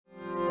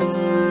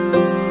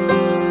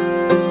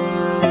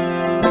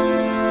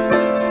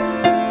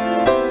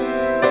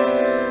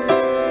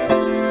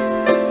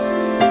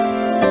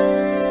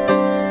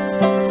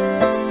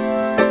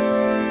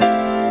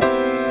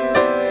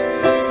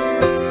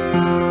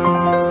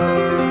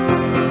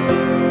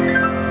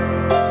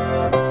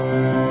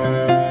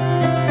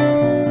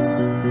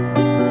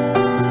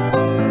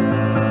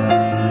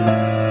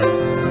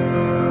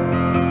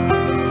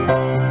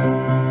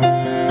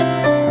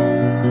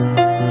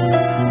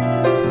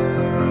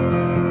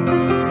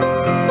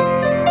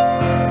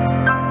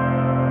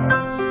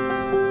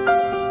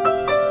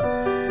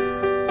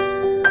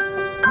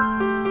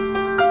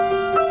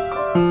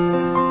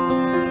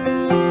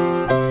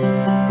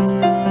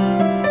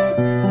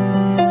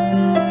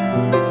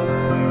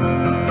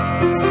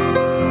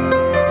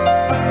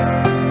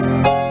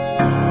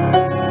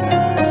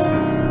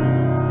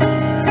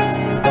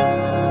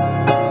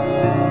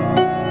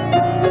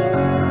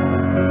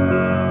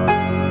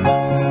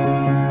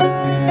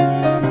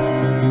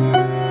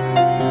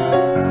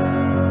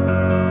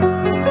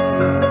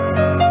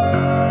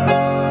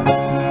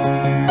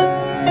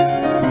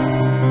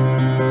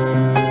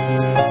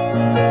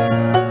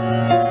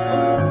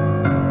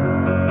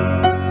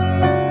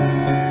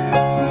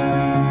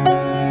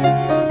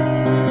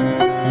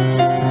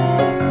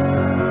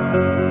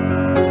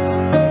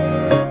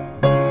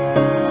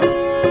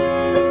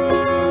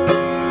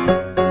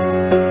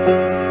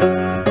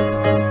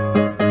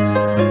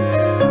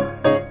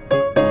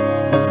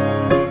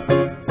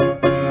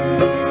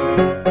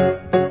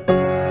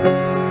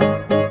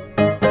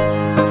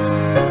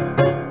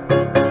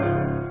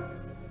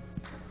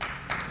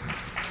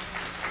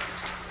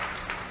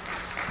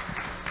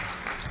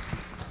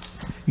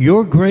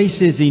Your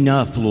grace is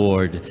enough,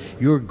 Lord.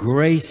 Your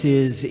grace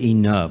is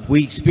enough.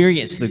 We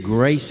experience the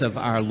grace of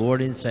our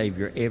Lord and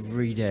Savior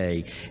every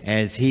day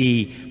as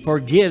He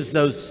forgives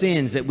those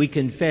sins that we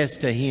confess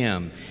to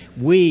Him.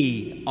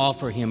 We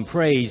offer Him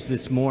praise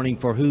this morning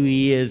for who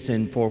He is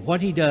and for what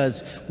He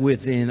does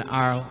within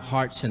our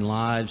hearts and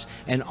lives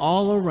and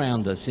all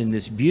around us in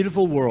this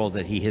beautiful world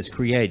that He has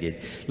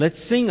created. Let's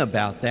sing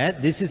about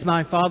that. This is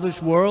my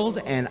Father's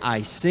world, and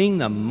I sing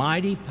the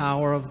mighty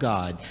power of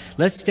God.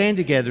 Let's stand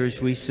together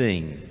as we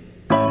sing.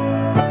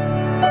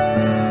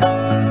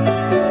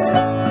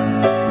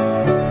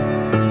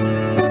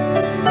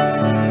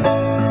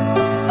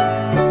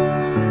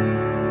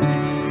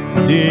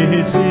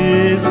 This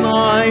is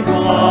my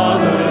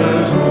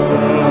Father's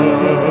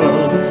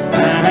world,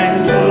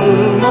 and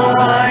to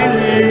my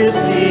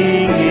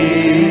listening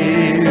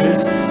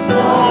ears,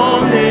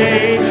 all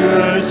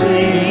nature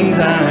sings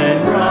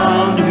and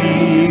round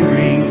me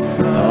rings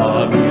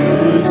the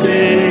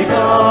music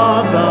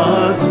of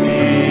the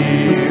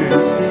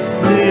spheres.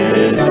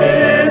 This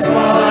is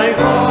my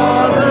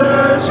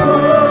Father's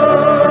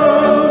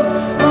world,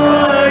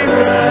 I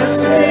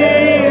rest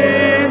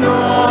me in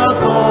the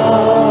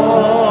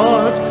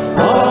thought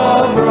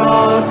of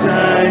rocks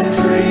and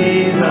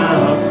trees,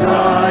 of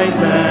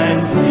skies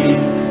and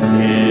seas,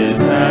 His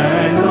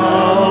hand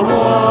the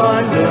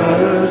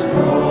wonders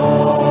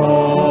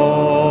wrought.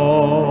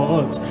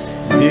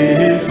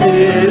 This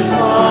is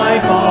my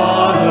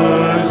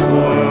Father's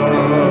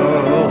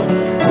world,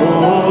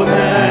 oh,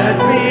 let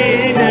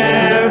me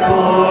ne'er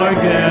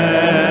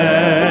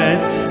forget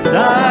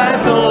that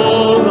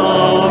though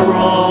the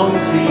wrong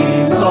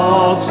seems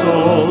all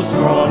so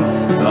strong,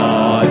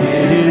 God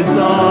is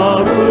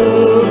the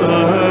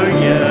ruler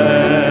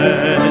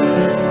yet.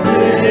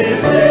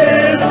 This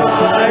is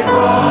my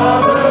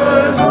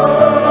Father's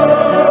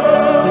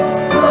world,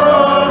 the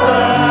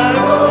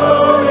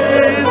battle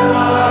is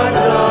not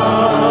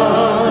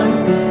done.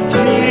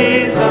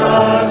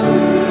 Jesus who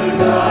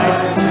died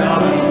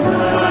shall be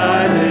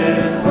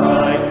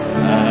satisfied,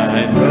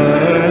 and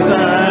earth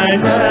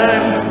and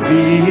heaven be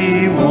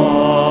one.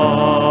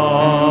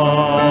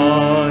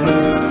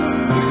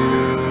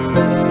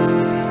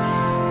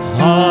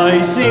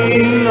 I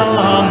sing the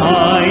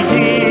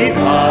mighty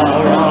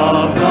power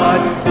of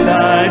God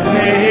that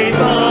made the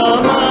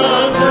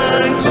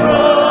mountains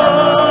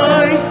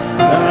rise,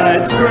 that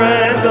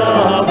spread the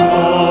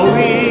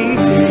flowing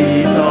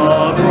seas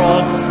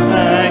abroad,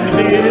 and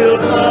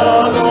built the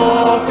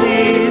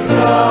lofty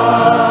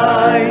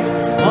skies.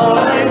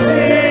 I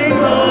sing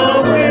the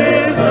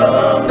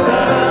wisdom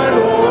that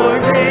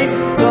ordained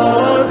the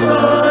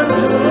sun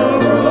to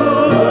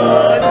rule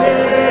the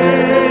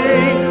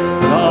day.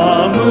 The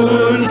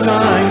moon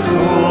shines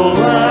full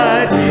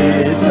at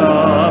His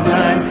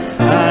command,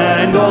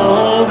 and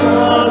all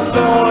the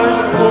stars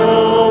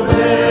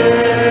obey.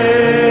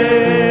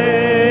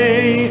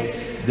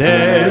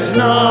 There's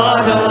not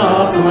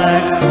a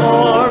plant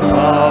or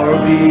flower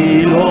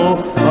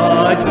below,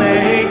 but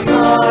makes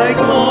Thy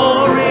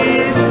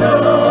glories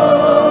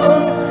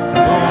known.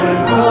 When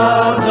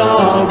clouds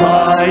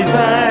arise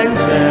and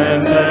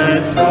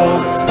tempests flow,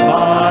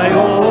 by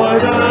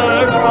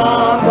order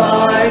from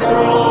Thy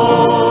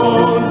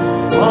throne,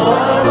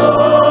 while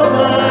all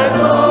that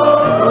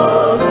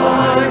borrows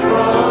life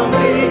from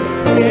Thee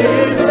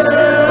is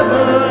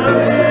ever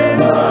in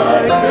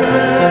Thy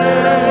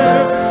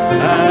care,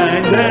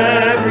 and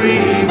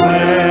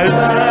everywhere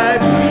that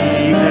we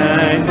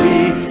can be,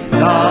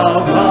 Thou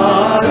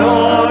God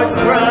art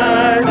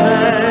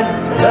present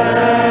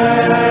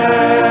there.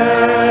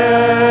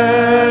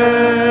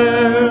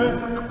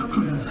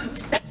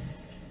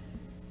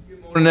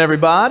 Good morning,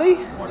 everybody.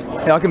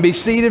 Y'all can be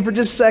seated for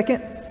just a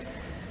second.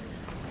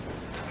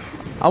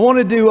 I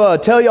wanted to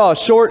tell y'all a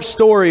short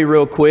story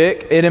real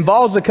quick. It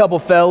involves a couple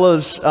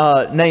fellas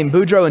named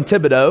Boudreaux and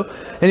Thibodeau.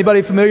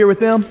 Anybody familiar with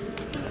them?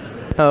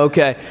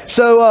 Okay.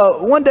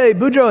 So one day,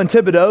 Boudreaux and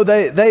Thibodeau,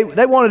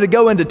 they wanted to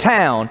go into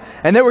town,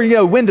 and they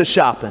were, window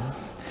shopping.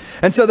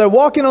 And so they're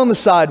walking on the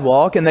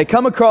sidewalk, and they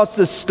come across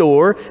this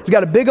store. It's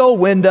got a big old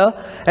window,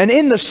 and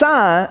in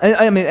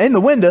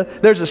the window,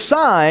 there's a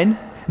sign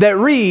that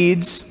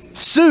reads,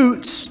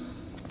 "Suits,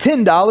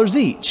 $10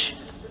 each.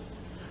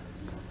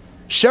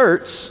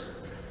 Shirts,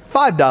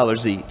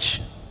 $5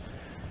 each.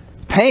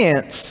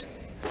 Pants,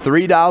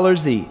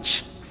 $3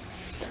 each."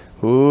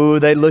 Ooh,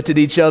 they looked at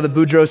each other.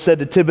 Boudreaux said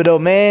to Thibodeau,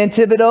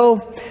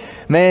 Thibodeau,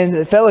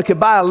 the fella could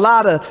buy a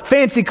lot of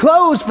fancy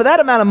clothes for that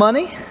amount of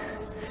money."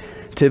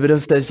 Thibodeau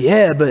says,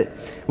 "Yeah, but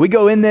we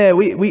go in there,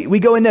 we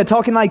go in there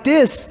talking like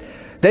this.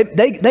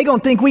 They gonna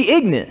think we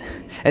ignorant,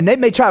 and they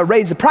may try to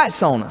raise the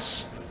price on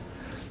us."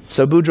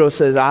 So Boudreaux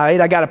says, "All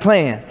right, I got a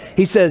plan."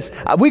 He says,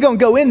 "We gonna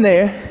go in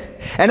there,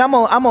 and I'm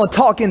gonna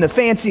talk in the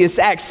fanciest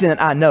accent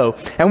I know,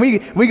 and we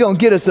gonna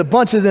get us a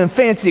bunch of them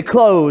fancy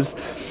clothes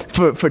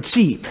for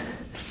cheap."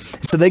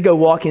 So they go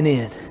walking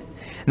in,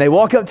 and they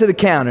walk up to the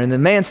counter, and the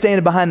man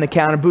standing behind the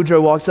counter,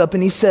 Boudreaux, walks up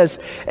and he says,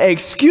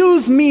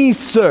 "Excuse me,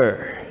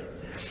 sir,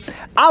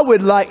 I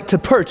would like to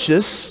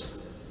purchase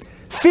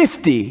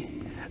 50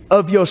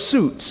 of your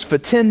suits for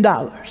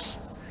 $10.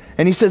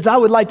 And he says, I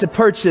would like to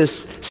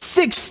purchase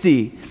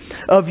 60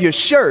 of your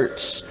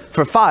shirts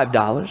for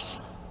 $5.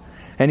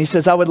 And he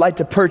says, I would like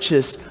to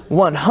purchase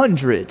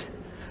 100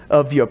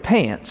 of your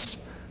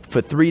pants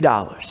for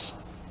 $3.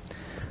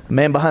 The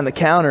man behind the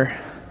counter,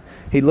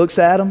 he looks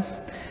at him,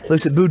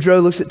 looks at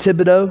Boudreaux, looks at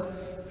Thibodeau,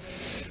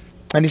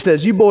 and he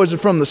says, you boys are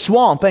from the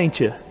swamp, ain't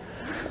you?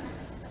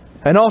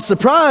 And all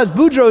surprised,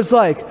 Boudreaux's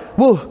like,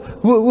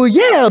 well,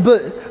 yeah,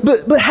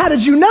 but how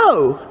did you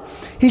know?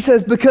 He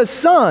says, because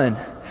son,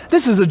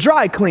 this is a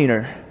dry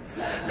cleaner.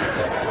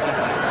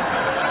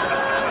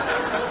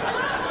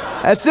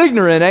 That's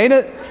ignorant, ain't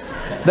it?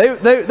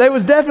 They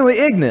was definitely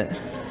ignorant.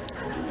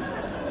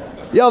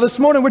 Y'all, this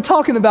morning we're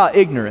talking about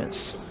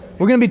ignorance.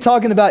 We're going to be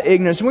talking about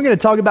ignorance, and we're going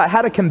to talk about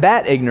how to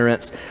combat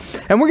ignorance.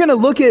 And we're going to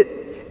look at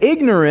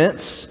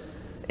ignorance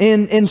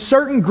in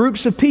certain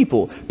groups of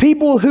people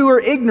who are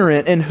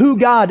ignorant in who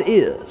God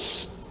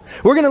is.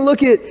 We're going to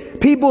look at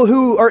people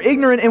who are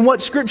ignorant in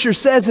what Scripture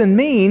says and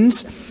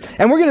means,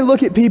 and we're going to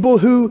look at people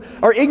who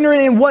are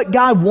ignorant in what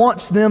God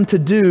wants them to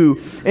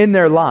do in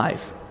their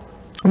life.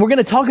 And we're going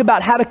to talk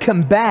about how to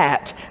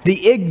combat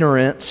the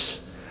ignorance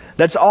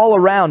that's all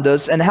around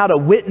us and how to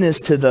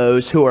witness to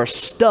those who are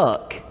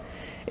stuck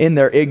in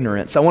their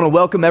ignorance. I want to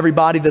welcome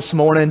everybody this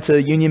morning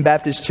to Union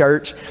Baptist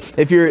Church.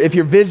 If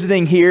you're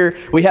visiting here,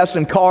 we have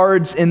some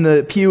cards in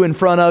the pew in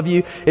front of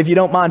you. If you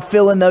don't mind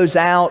filling those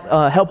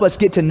out, help us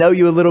get to know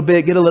you a little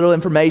bit, get a little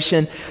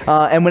information.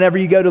 And whenever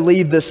you go to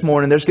leave this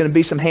morning, there's going to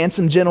be some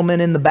handsome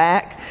gentlemen in the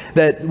back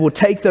that will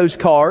take those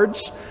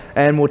cards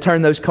and will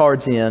turn those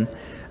cards in.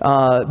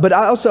 But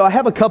I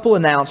have a couple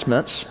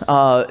announcements.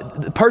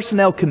 The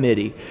personnel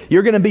committee,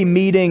 you're going to be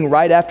meeting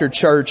right after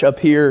church up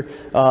here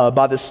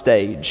by the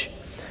stage.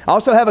 I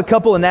also have a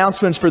couple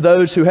announcements for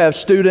those who have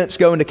students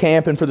going to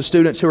camp and for the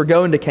students who are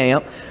going to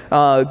camp.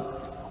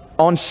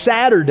 On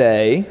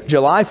Saturday,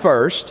 July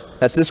 1st,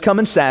 that's this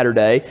coming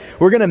Saturday,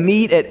 we're going to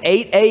meet at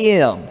 8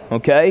 a.m.,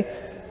 okay?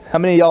 How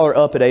many of y'all are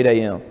up at 8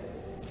 a.m.?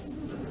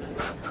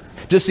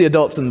 Just the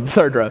adults in the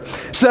third row.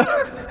 So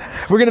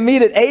we're going to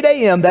meet at 8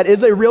 a.m. That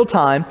is a real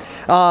time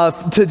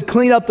to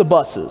clean up the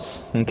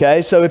buses,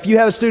 okay? So if you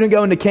have a student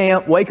going to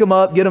camp, wake them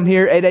up, get them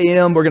here at 8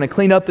 a.m. We're going to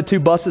clean up the 2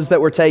 buses that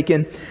we're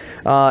taking.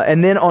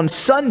 And then on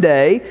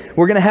Sunday,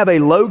 we're going to have a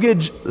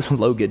luggage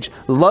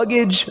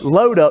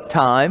load up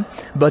time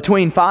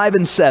between 5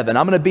 and 7.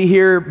 I'm going to be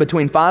here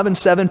between 5 and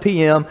 7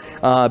 p.m.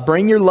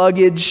 Bring your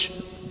luggage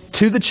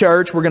to the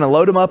church. We're going to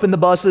load them up in the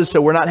buses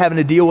so we're not having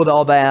to deal with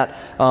all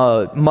that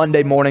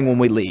Monday morning when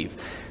we leave.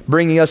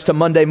 Bringing us to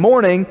Monday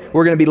morning,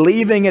 we're going to be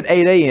leaving at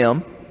 8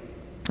 a.m.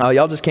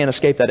 Y'all just can't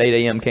escape that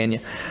 8 a.m., can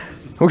you?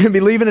 We're going to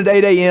be leaving at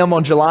 8 a.m.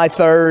 on July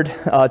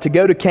 3rd to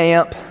go to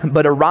camp,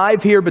 but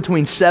arrive here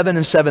between 7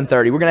 and 7:30.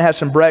 We're going to have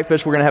some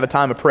breakfast. We're going to have a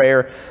time of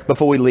prayer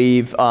before we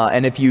leave.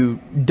 And if you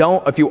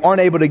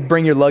aren't able to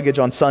bring your luggage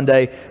on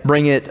Sunday,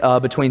 bring it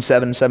between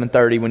 7 and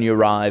 7:30 when you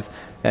arrive,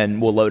 and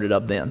we'll load it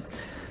up then.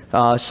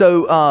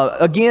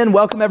 Again,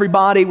 welcome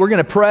everybody. We're going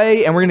to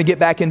pray, and we're going to get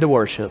back into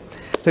worship.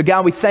 So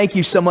God, we thank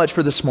you so much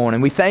for this morning.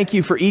 We thank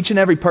you for each and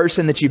every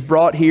person that you've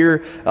brought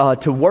here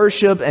to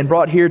worship and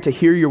brought here to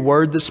hear your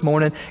word this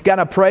morning. God,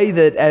 I pray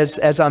that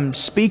as I'm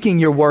speaking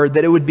your word,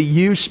 that it would be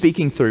you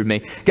speaking through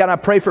me. God, I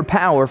pray for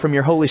power from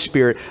your Holy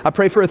Spirit. I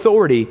pray for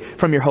authority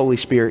from your Holy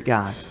Spirit,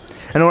 God.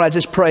 And Lord, I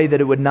just pray that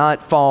it would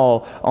not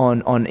fall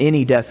on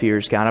any deaf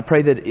ears, God. I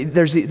pray that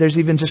there's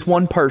even just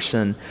one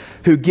person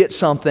who gets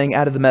something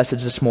out of the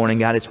message this morning.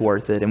 God, it's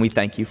worth it, and we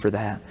thank you for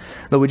that.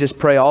 Lord, we just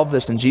pray all of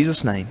this in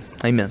Jesus' name.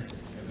 Amen.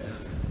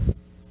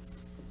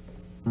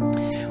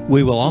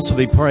 We will also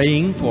be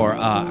praying for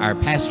our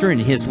pastor and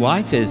his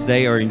wife as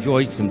they are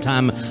enjoying some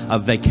time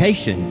of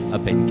vacation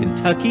up in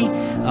Kentucky.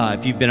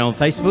 If you've been on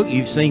Facebook,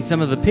 you've seen some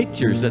of the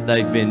pictures that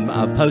they've been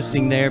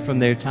posting there from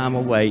their time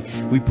away.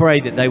 We pray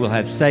that they will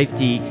have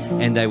safety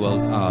and they will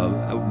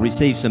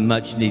receive some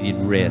much needed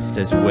rest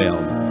as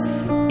well.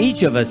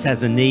 Each of us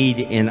has a need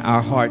in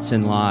our hearts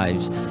and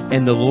lives,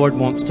 and the Lord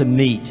wants to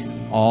meet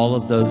all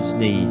of those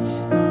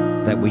needs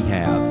that we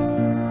have.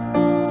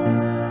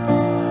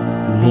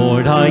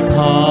 Lord, I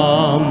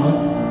come,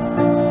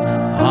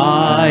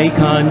 I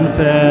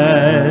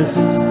confess,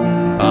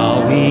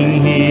 bowing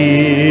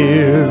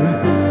here,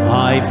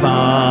 I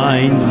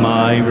find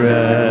my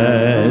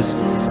rest.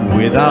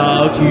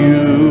 Without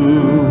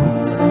you,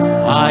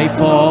 I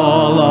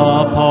fall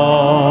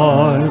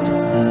apart.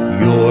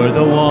 You're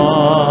the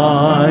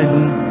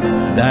one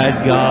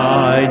that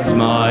guides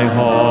my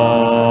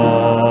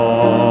heart.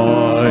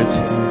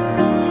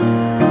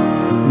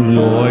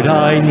 Lord,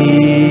 I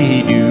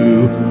need you.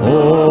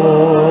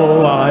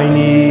 Oh, I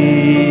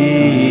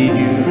need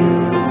you.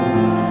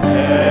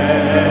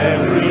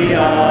 Every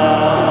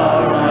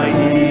hour I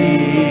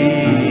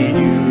need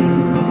you.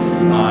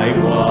 My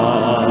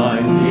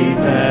one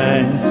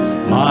defense,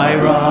 my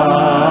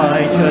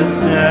righteousness.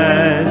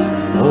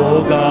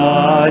 Oh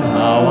God,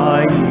 how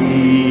I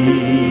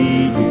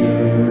need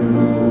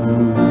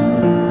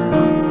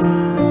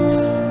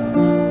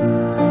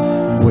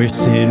you. Where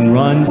sin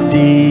runs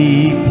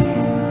deep,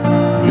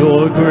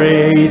 your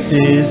grace grace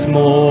is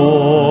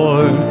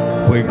more,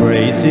 where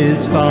grace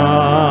is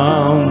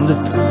found,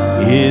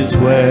 is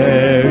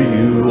where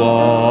you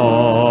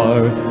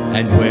are,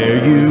 and where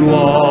you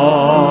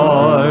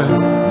are,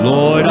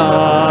 Lord,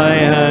 I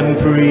am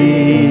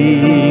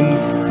free.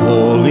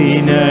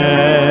 Holiness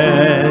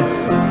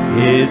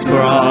is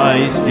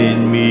Christ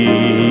in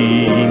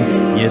me.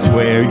 Yes,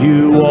 where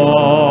you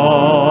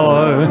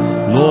are,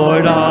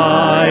 Lord,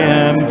 I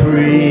am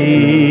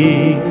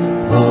free.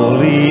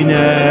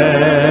 Holiness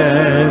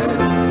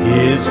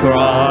is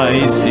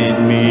Christ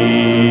in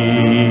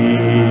me.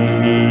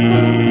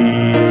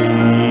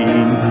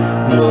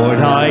 Lord,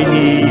 I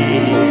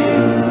need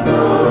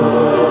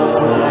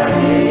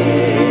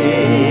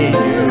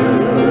you.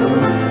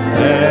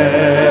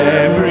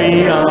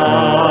 Every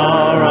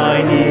hour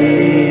I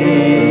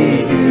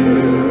need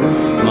you.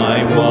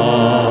 My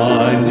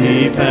one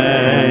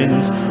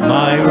defense,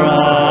 my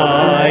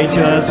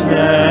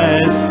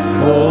righteousness.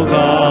 Oh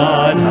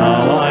God,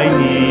 how I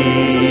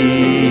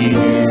need you.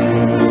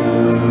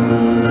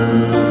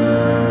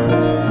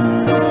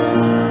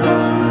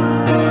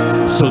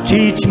 So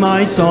teach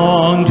my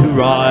song to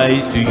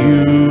rise to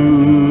you.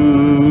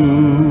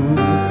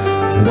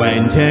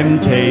 When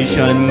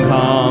temptation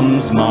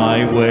comes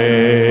my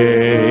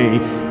way,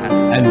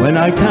 and when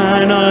I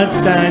cannot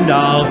stand,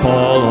 I'll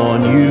fall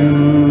on you.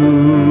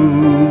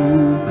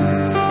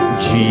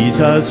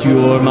 Jesus,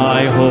 you're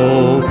my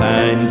hope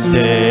and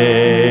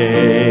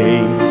stay.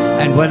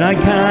 And when I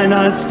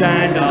cannot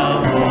stand,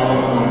 I'll fall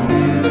on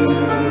you.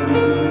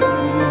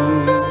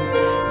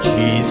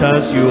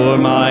 Jesus, you're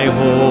my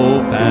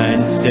hope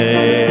and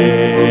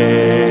stay.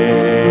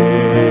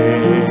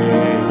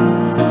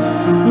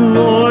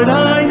 Lord,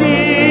 I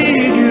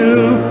need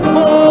you.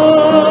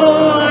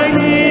 Oh, I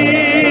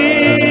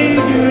need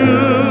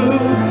you.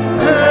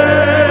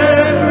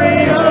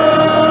 Every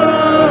hour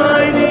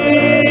I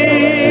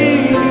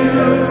need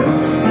you.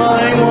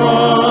 My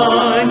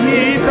one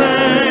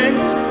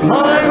defense,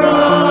 my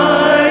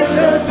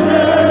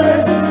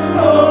righteousness.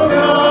 Oh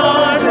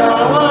God,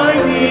 how I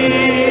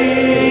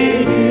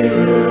need you.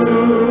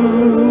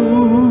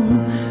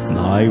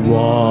 My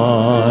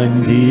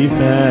one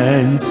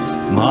defense,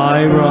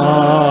 my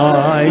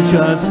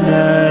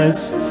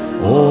righteousness.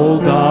 Oh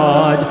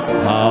God,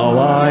 how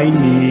I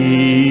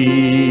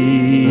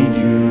need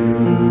you.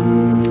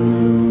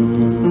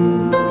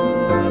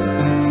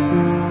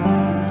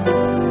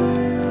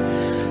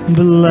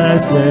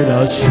 Blessed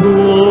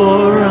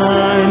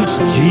assurance,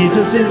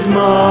 Jesus is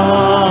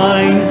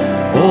mine.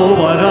 Oh,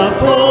 what a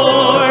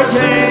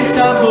foretaste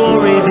of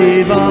glory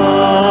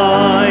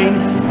divine,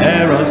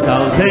 heir of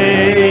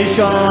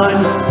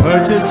salvation,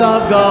 purchase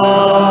of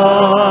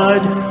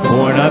God,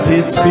 born of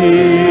his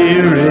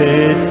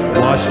Spirit,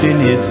 washed in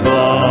his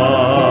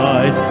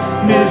blood.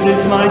 This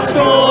is my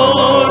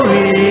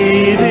story,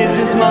 this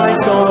is my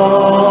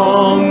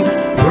song,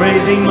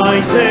 praising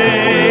my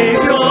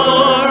Savior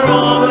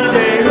all the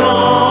day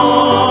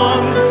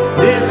long.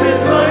 This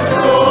is my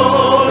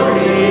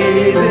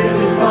story, this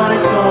is my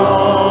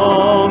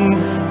song,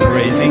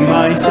 praising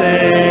my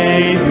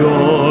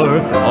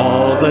Savior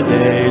all the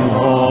day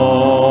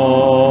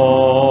long.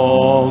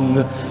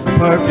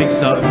 Perfect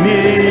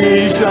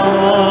submission,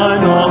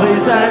 all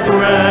is at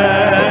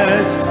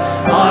rest.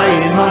 I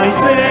in my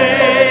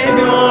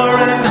Savior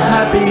am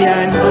happy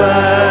and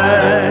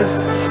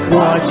blessed,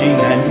 watching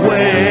and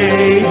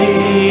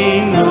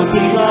waiting,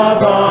 looking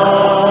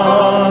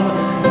above,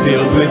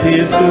 filled with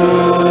his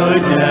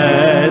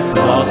goodness,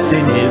 lost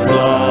in his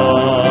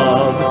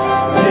love.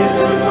 This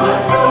is my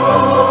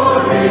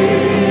story,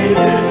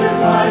 this is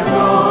my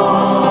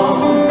song,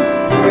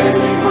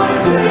 praising my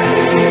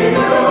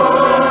Savior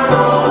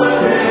all the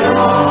day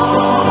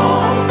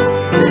long.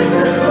 This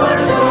is my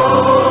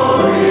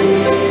story,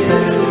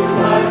 this is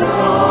my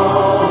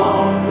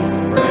song,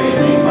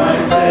 praising my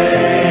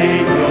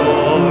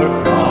Savior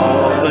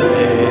all the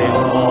day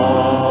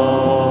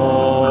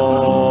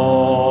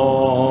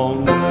long.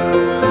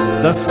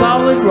 The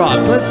solid rock.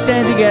 Let's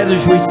stand together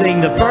as we sing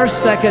the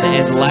first, second,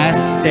 and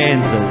last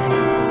stanzas.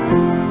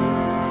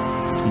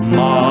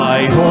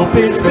 My hope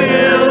is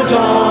built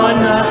on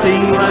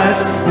nothing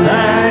less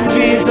than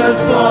Jesus'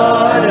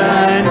 blood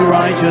and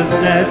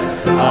righteousness.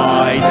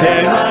 I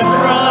dare not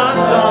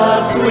trust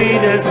the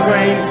sweetest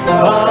frame,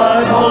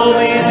 but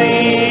wholly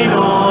lean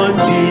on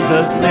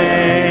Jesus'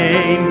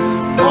 name.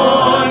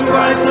 On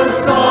Christ the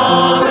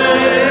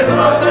solid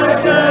rock I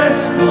stand,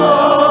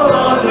 all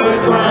other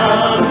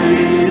ground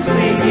is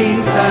sinking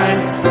sand.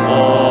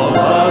 All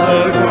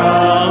other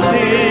ground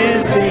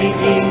is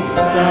sinking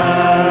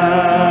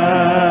sand.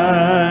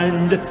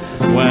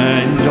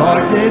 When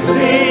darkness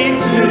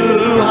seems to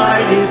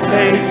hide his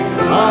face,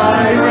 I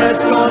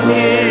rest on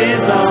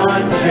his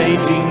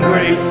unchanging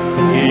grace.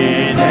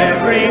 In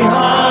every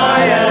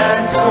high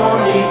and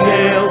stormy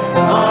gale,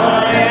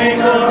 my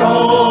anchor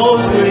holds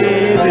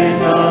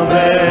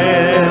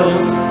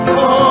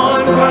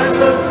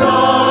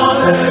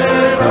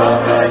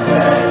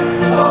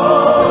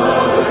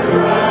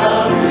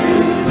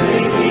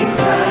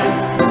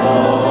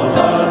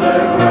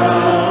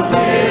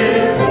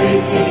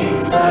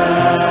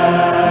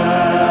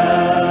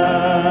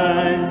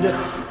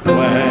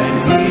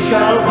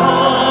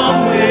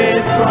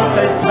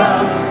trumpet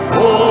sound.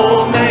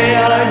 Oh, may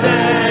I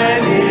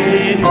then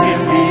in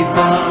him be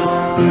found,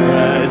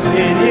 dressed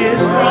in his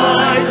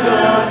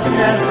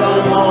righteousness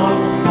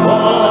alone,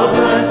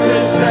 faultless to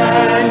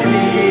stand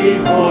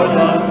before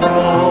the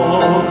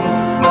throne.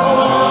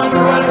 On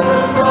Christ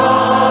the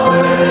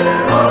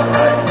solid rock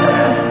I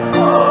stand,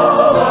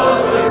 all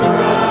other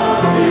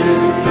ground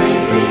is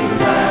sinking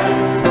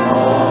sand,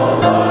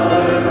 all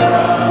other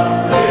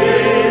ground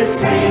is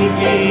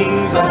sinking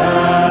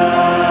sand.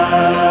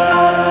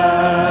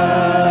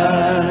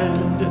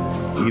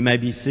 You may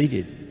be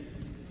seated.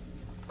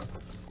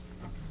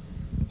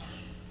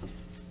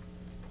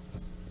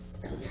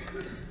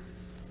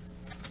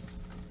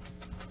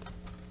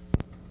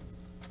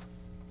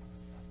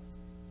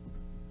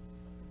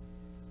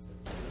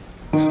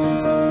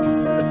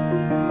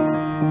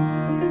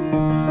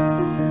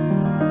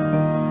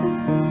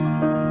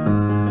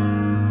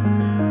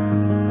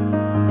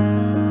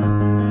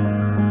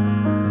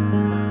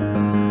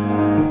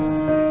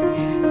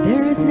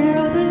 There is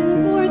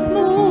nothing worth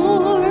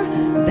more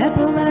that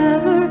will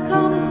ever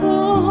come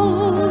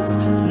close.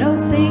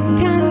 Nothing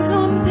can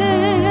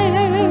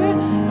compare.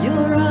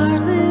 You're our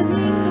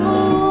living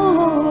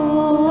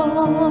hope.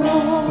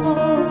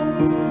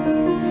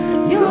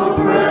 Your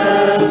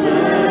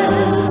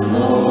presence,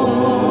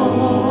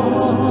 Lord.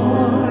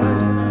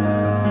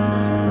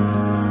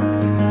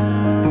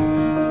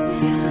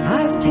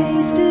 I've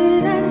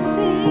tasted and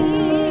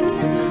seen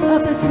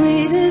of the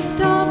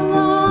sweetest of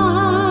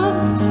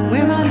loves,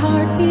 where my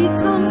heart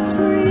becomes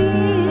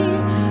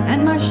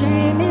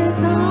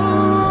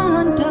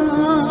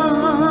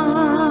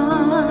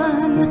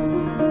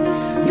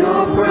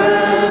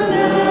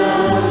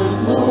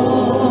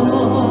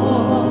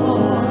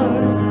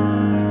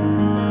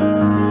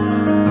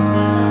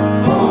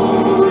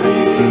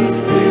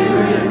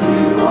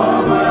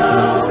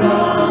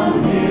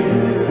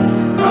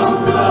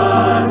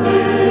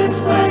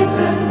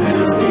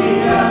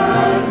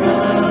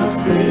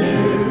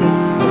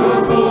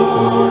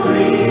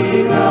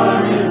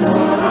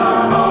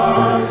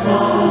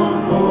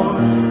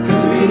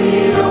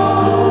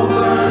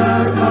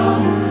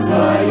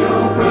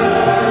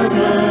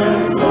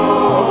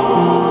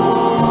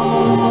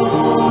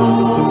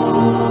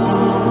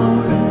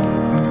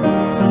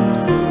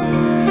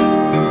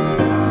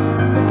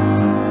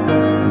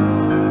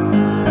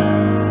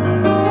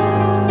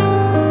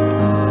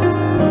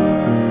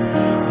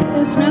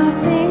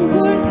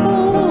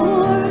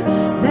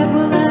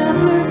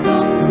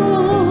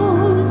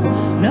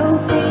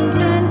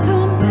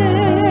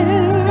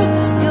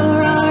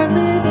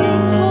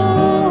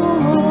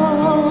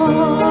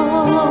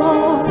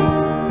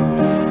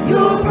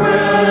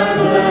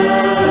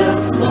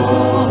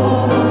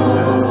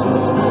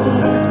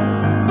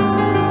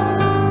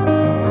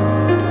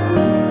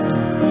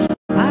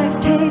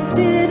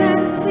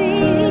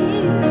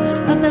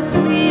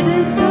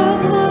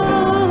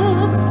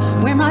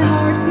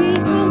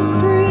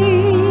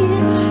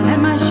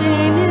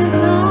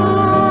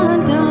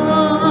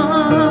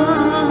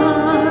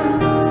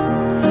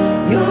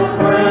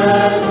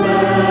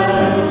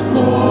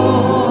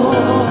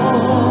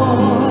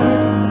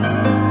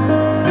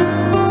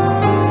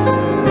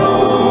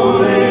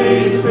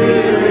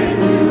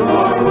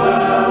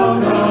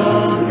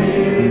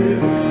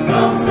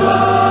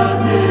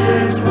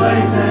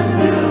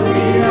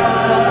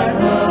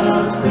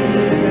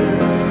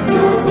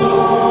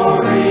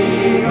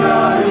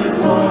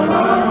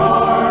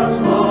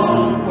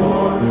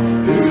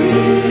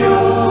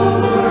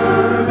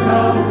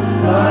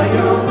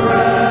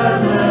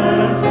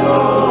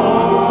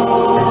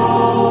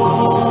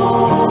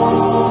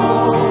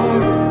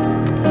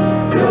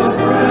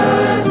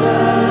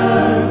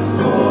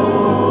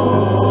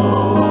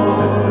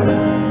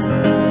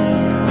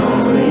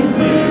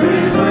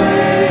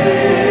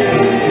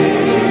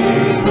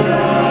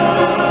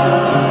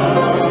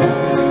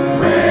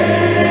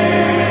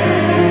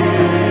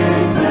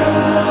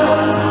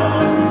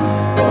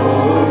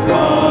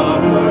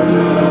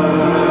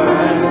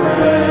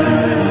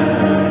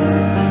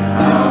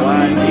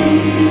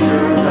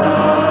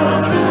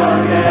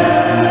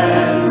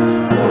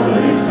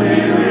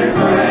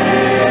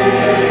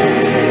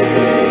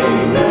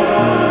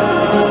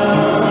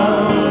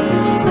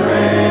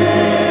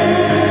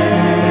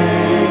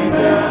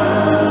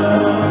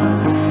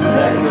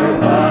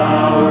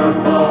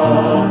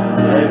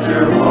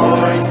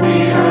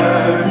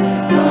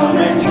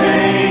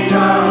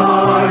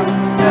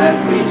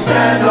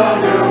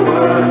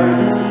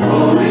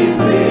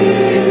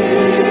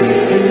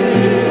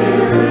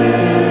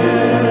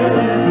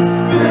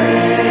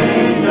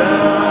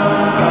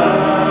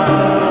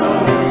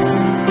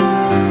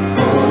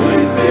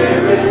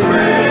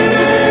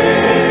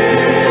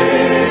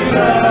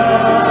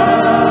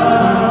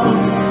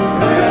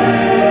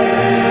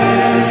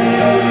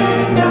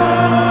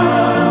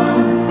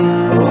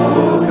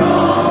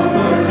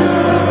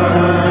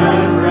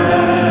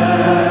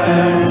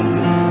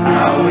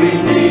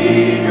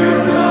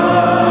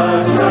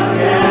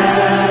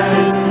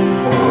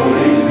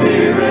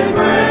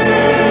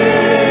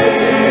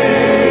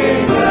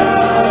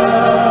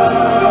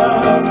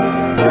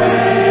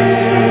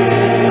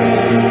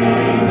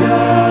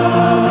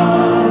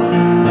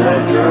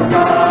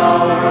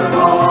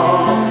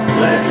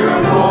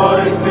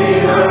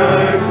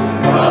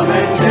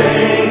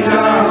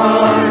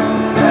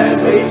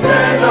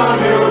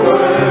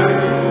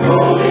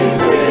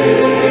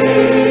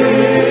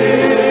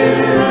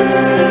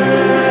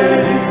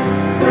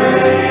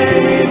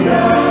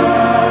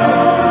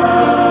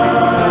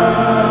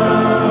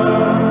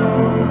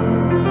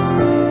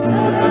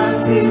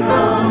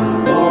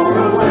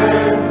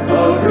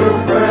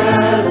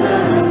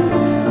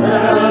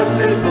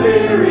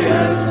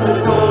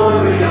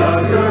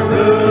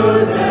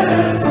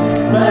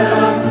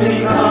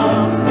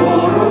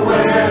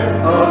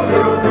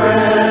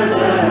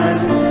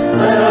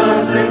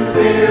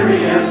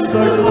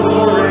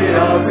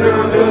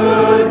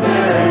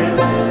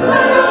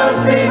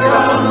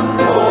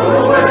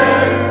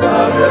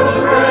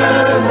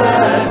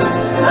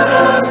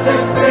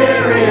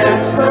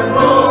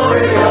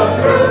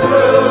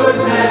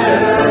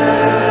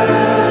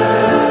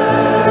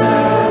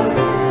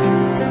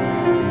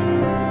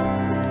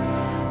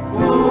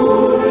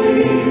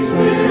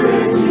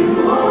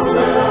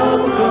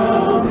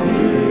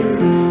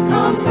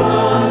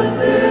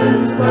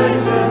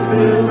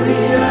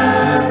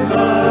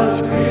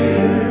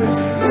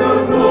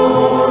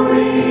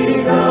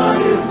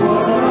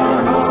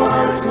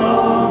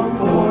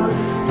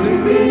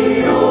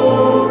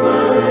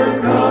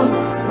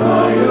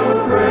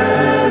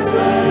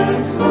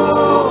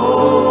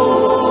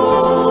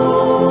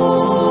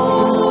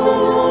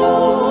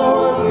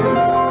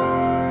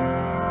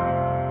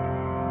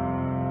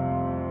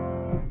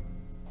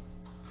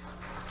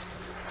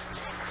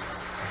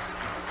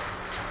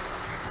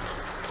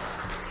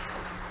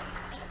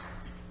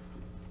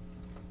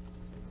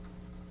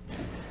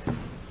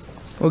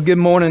Well, good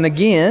morning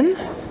again.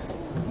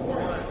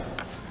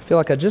 I feel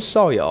like I just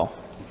saw y'all.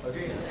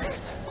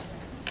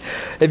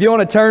 If you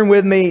want to turn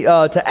with me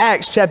to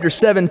Acts chapter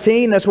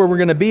 17, that's where we're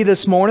going to be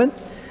this morning.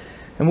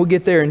 And we'll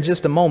get there in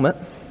just a moment.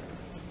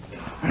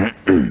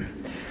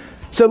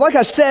 So like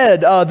I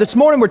said, this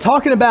morning we're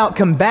talking about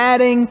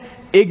combating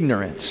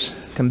ignorance.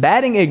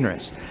 Combating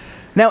ignorance.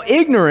 Now,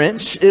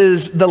 ignorance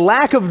is the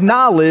lack of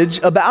knowledge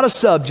about a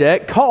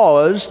subject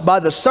caused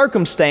by the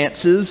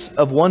circumstances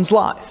of one's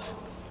life.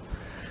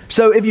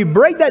 So if you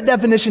break that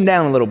definition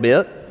down a little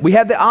bit, we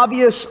have the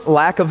obvious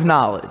lack of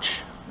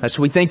knowledge. That's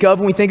what we think of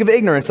when we think of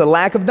ignorance, a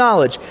lack of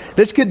knowledge.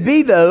 This could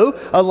be, though,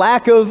 a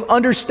lack of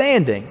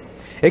understanding.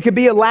 It could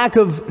be a lack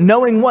of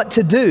knowing what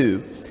to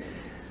do,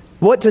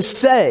 what to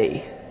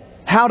say,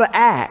 how to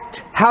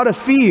act, how to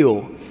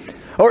feel,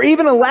 or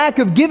even a lack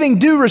of giving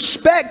due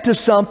respect to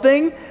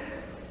something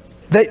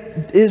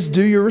that is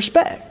due your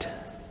respect.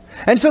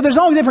 And so there's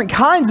all different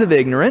kinds of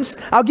ignorance.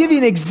 I'll give you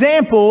an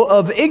example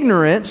of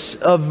ignorance,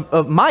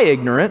 of my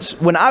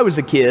ignorance when I was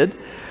a kid.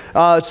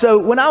 So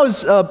when I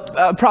was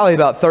probably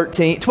about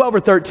 12 or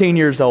 13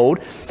 years old,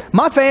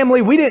 my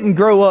family, we didn't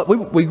grow up,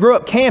 we grew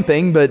up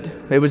camping, but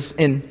it was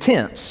in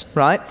tents,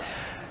 right?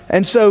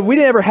 And so we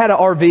never had an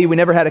RV, we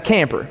never had a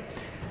camper.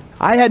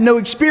 I had no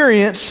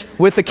experience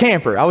with the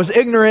camper. I was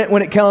ignorant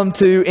when it came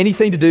to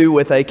anything to do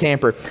with a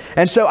camper.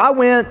 And so I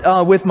went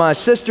with my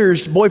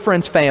sister's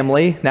boyfriend's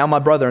family, now my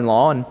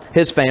brother-in-law and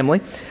his family.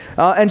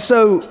 And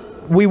so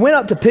we went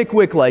up to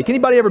Pickwick Lake.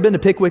 Anybody ever been to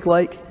Pickwick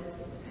Lake?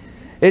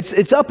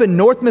 It's up in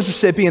North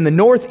Mississippi, in the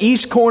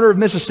northeast corner of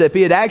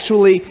Mississippi. It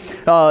actually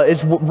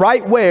is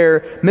right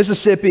where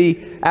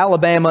Mississippi,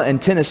 Alabama,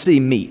 and Tennessee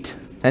meet.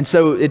 And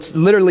so it's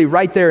literally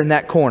right there in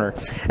that corner.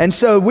 And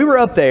so we were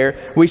up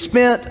there. We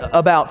spent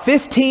about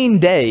 15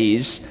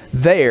 days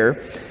there.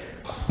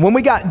 When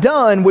we got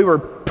done, we were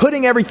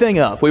putting everything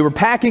up. We were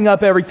packing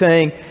up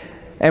everything,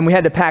 and we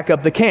had to pack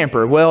up the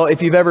camper. Well,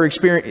 if you've ever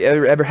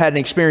had an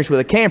experience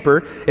with a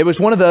camper, it was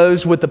one of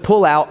those with the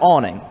pull-out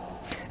awning.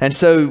 And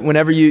so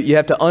whenever you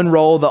have to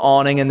unroll the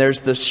awning, and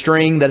there's the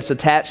string that's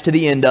attached to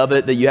the end of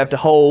it that you have to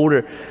hold,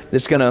 or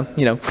that's going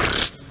to,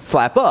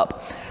 flap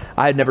up.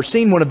 I had never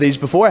seen one of these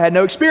before. I had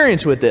no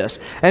experience with this.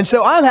 And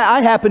so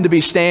I happened to be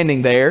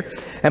standing there,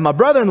 and my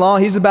brother-in-law,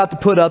 he's about to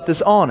put up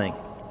this awning.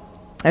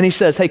 And he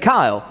says, "Hey,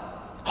 Kyle,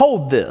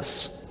 hold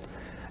this."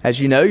 As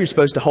you know, you're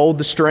supposed to hold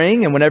the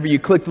string, and whenever you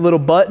click the little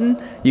button,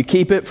 you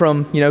keep it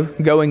from,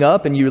 going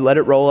up, and you let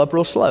it roll up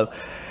real slow.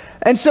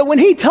 And so when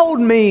he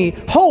told me,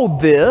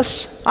 "Hold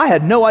this," I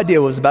had no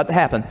idea what was about to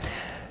happen.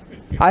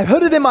 I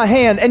put it in my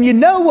hand, and you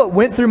know what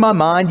went through my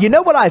mind? You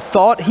know what I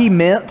thought he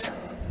meant?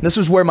 This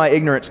is where my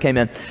ignorance came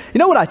in. You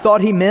know what I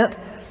thought he meant?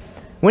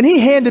 When he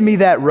handed me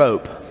that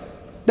rope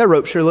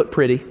sure looked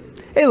pretty.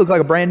 It looked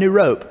like a brand new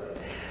rope.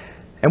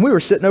 And we were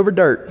sitting over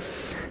dirt.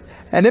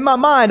 And in my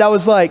mind, I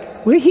was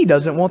like, well, he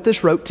doesn't want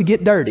this rope to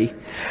get dirty.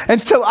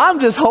 And so I'm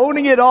just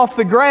holding it off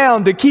the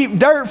ground to keep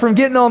dirt from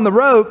getting on the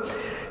rope.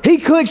 He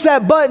clicks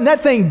that button,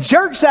 that thing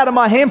jerks out of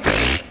my hand,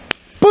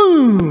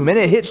 boom, and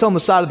it hits on the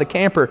side of the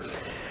camper.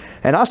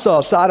 And I saw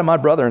a side of my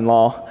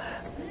brother-in-law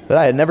that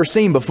I had never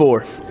seen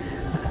before.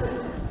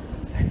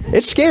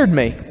 It scared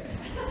me.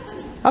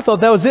 I thought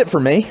that was it for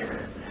me.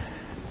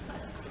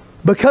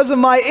 Because of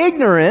my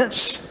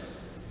ignorance,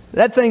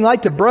 that thing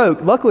like to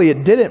broke. Luckily,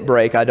 it didn't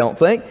break, I don't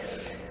think.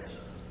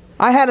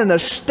 I had an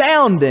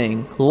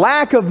astounding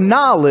lack of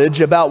knowledge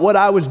about what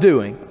I was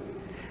doing.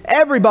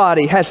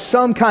 Everybody has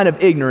some kind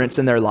of ignorance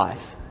in their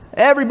life.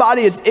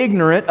 Everybody is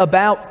ignorant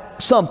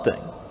about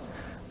something.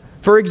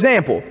 For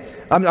example,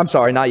 I'm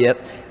sorry, not yet.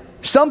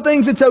 Some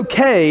things it's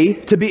okay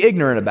to be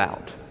ignorant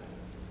about.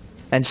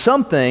 And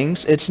some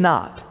things it's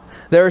not.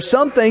 There are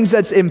some things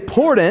that's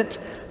important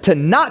to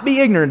not be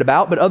ignorant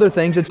about, but other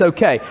things it's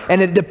okay.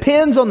 And it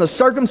depends on the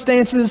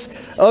circumstances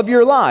of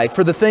your life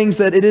for the things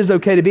that it is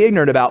okay to be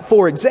ignorant about.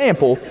 For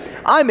example,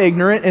 I'm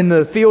ignorant in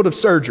the field of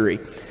surgery,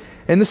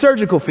 in the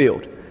surgical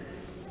field.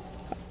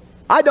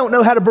 I don't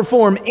know how to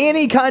perform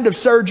any kind of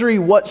surgery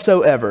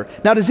whatsoever.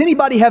 Now, does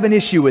anybody have an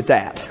issue with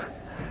that?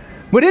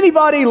 Would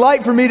anybody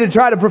like for me to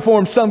try to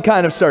perform some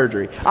kind of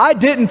surgery? I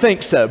didn't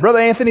think so. Brother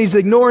Anthony's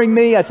ignoring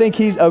me. I think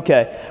he's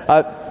okay.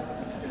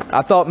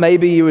 I thought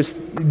maybe he was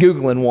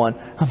Googling one.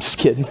 I'm just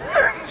kidding.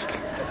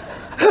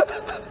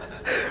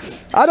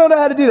 I don't know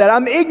how to do that.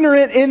 I'm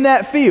ignorant in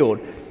that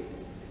field.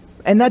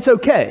 And that's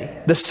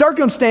okay. The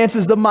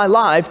circumstances of my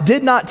life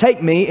did not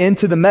take me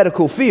into the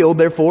medical field,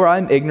 therefore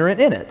I'm ignorant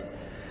in it.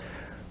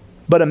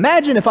 But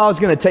imagine if I was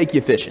going to take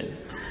you fishing.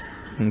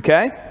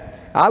 Okay?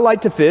 I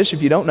like to fish.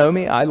 If you don't know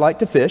me, I like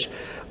to fish.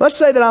 Let's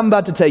say that I'm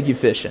about to take you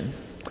fishing.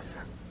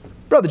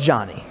 Brother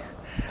Johnny,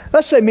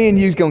 let's say me and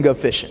you's going to go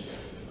fishing.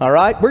 All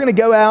right? We're going to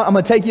go out. I'm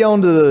going to take you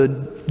onto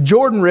the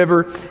Jordan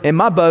River in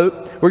my boat.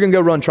 We're going to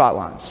go run trot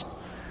lines.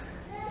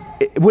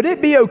 Would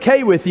it be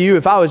okay with you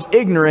if I was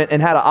ignorant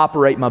in how to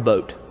operate my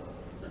boat?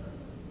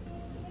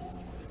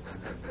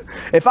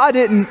 If I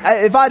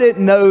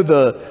didn't know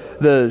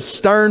the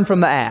stern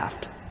from the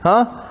aft,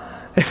 huh?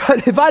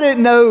 If I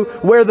didn't know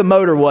where the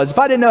motor was, if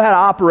I didn't know how to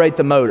operate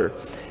the motor,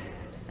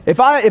 If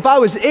I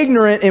was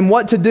ignorant in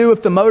what to do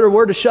if the motor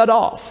were to shut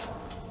off,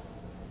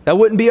 that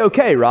wouldn't be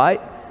okay,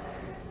 right?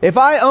 If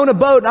I own a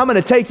boat and I'm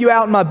going to take you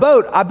out in my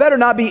boat, I better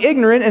not be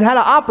ignorant in how to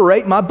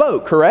operate my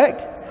boat,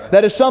 correct?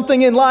 That is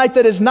something in life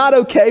that is not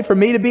okay for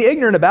me to be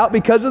ignorant about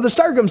because of the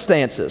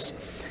circumstances.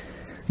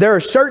 There are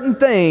certain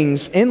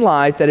things in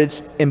life that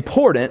it's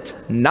important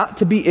not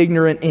to be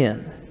ignorant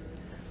in.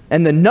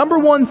 And the number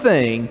one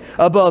thing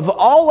above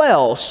all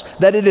else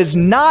that it is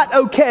not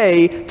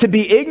okay to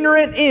be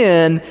ignorant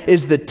in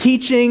is the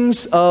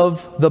teachings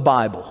of the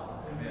Bible.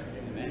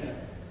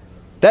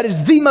 That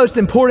is the most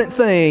important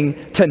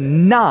thing to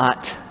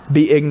not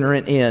be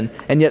ignorant in.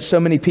 And yet so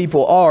many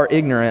people are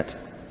ignorant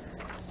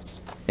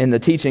in the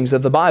teachings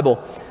of the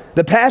Bible.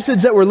 The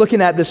passage that we're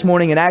looking at this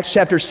morning in Acts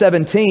chapter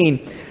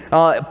 17,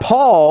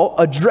 Paul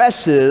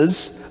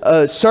addresses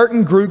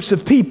certain groups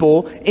of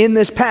people in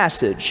this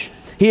passage.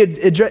 He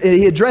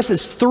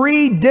addresses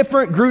three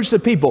different groups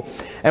of people.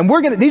 And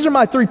these are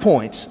my 3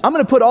 points. I'm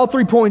going to put all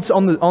 3 points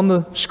on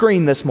the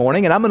screen this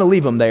morning, and I'm going to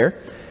leave them there.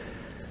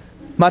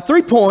 My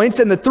 3 points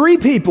and the 3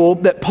 people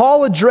that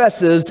Paul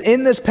addresses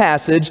in this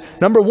passage.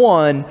 Number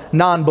 1,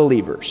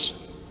 non-believers.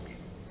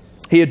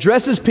 He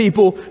addresses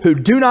people who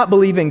do not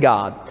believe in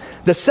God.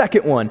 The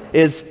second one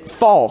is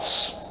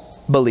false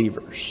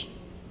believers.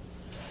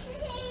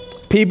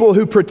 People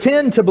who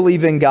pretend to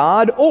believe in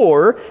God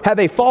or have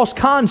a false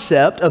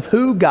concept of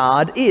who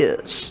God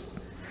is.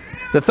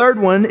 The third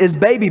one is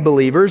baby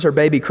believers or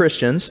baby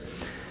Christians.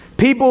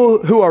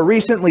 People who are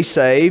recently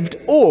saved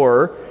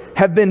or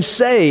have been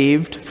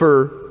saved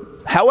for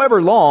however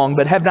long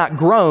but have not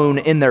grown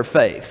in their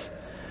faith.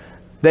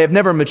 They have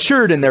never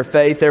matured in their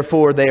faith,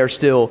 therefore they are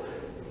still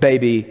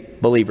baby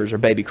believers or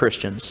baby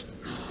Christians.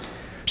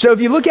 So if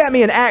you look at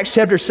me in Acts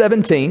chapter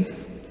 17,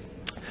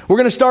 we're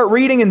going to start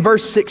reading in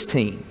verse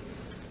 16.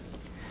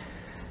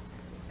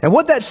 And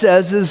what that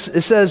says is,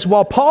 it says,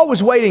 while Paul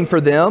was waiting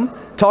for them,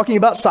 talking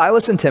about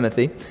Silas and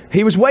Timothy,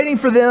 he was waiting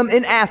for them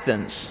in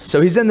Athens.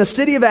 So he's in the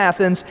city of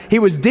Athens. He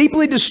was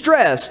deeply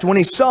distressed when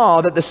he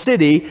saw that the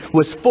city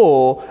was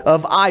full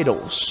of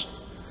idols.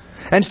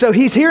 And so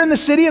he's here in the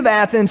city of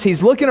Athens,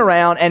 he's looking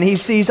around and he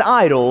sees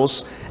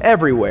idols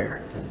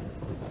everywhere.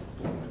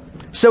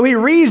 So he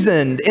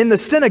reasoned in the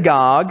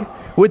synagogue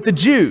with the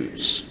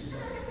Jews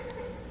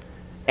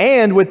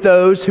and with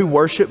those who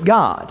worship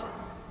God,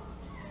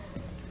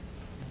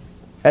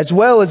 as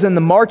well as in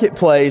the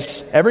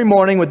marketplace every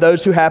morning with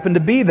those who happened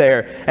to be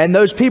there. And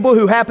those people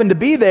who happened to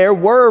be there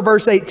were,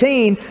 verse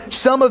 18,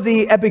 some of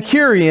the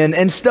Epicurean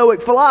and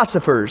Stoic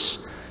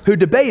philosophers who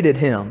debated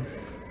him.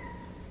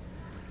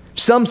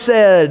 Some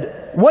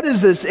said, "What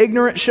is this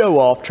ignorant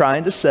show-off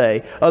trying to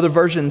say?" Other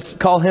versions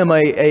call him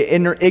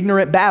an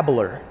ignorant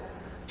babbler,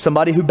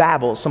 somebody who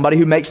babbles, somebody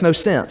who makes no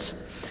sense.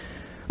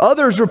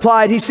 Others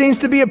replied, "He seems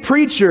to be a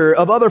preacher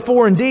of other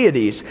foreign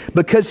deities,"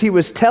 because he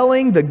was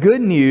telling the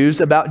good news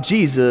about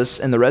Jesus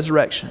and the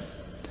resurrection.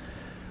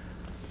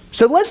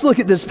 So let's look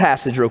at this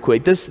passage real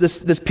quick, this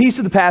piece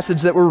of the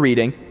passage that we're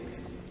reading.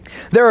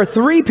 There are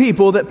 3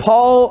 people that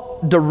Paul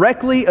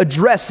directly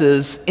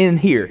addresses in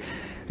here.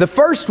 The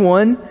first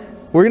one,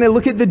 we're going to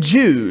look at the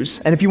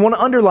Jews. And if you want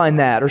to underline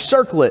that or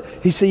circle it,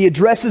 he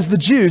addresses the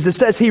Jews. It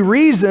says he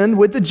reasoned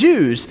with the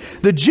Jews.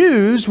 The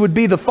Jews would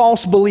be the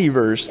false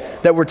believers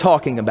that we're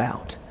talking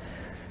about,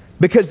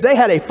 because they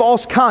had a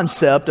false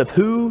concept of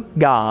who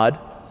God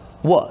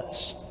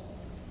was.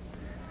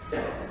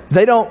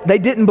 They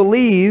didn't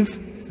believe,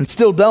 and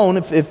still don't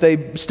if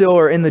they still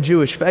are in the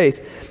Jewish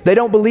faith. They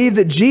don't believe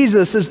that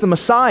Jesus is the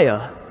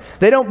Messiah.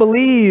 They don't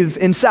believe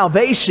in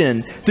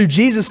salvation through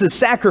Jesus'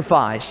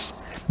 sacrifice.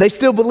 They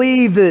still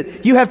believe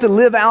that you have to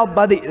live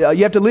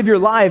your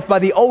life by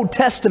the Old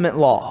Testament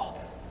law.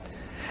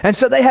 And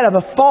so they had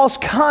a false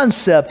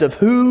concept of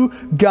who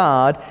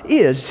God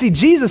is. See,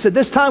 Jesus at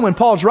this time when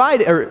Paul's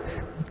writing, or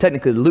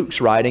technically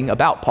Luke's writing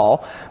about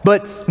Paul,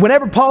 but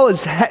whenever Paul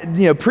is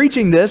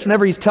preaching this,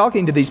 whenever he's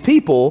talking to these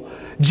people,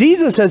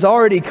 Jesus has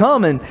already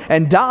come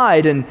and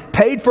died and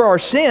paid for our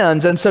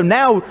sins. And so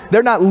now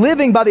they're not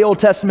living by the Old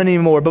Testament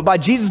anymore, but by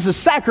Jesus'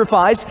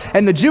 sacrifice,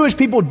 and the Jewish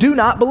people do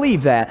not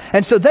believe that.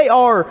 And so they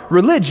are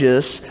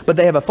religious, but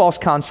they have a false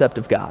concept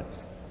of God.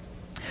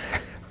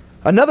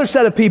 Another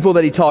set of people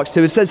that he talks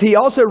to, it says he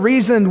also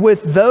reasoned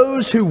with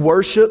those who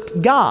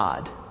worshiped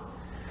God.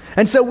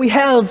 And so we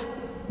have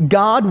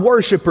God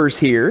worshipers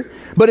here,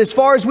 but as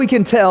far as we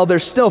can tell, they're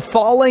still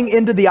falling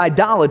into the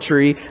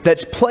idolatry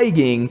that's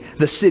plaguing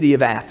the city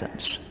of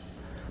Athens,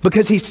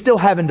 because he's still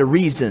having to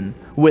reason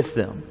with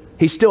them.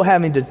 He's still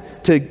having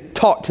to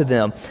talk to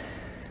them.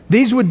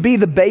 These would be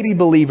the baby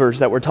believers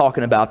that we're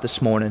talking about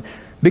this morning,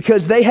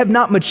 because they have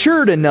not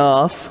matured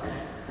enough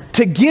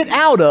to get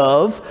out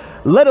of,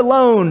 let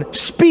alone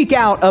speak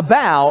out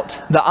about,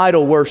 the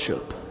idol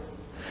worship.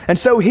 And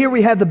so here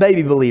we have the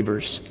baby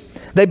believers.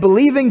 They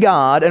believe in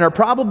God and are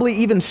probably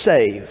even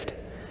saved,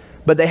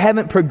 but they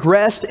haven't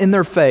progressed in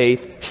their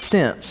faith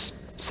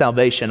since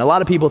salvation. A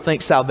lot of people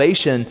think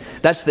salvation,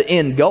 that's the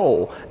end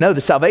goal. No,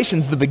 the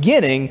salvation's the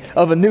beginning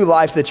of a new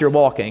life that you're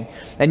walking,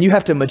 and you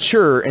have to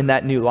mature in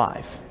that new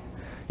life.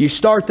 You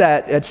start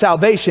that at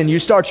salvation, you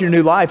start your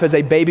new life as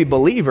a baby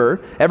believer.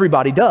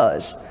 Everybody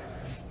does.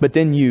 But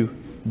then you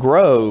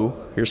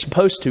grow, you're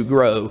supposed to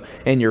grow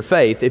in your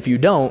faith. If you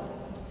don't,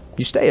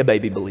 you stay a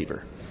baby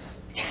believer.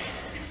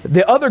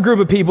 The other group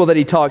of people that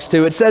he talks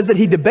to, it says that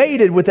he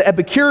debated with the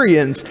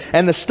Epicureans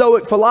and the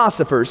Stoic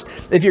philosophers.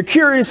 If you're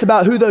curious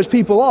about who those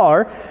people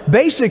are,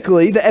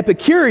 basically the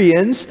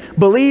Epicureans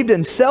believed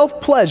in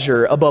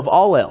self-pleasure above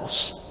all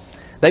else.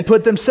 They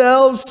put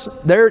themselves,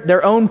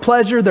 their own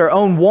pleasure, their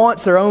own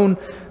wants, their own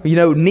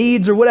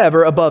needs or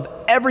whatever above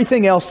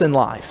everything else in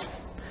life.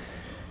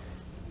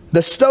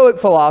 The Stoic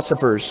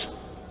philosophers,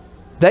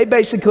 they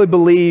basically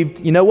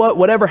believed,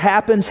 whatever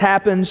happens,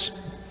 happens.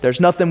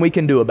 There's nothing we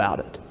can do about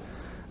it.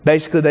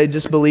 Basically, they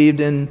just believed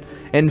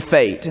in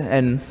fate,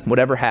 and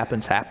whatever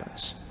happens,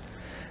 happens.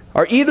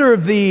 Are either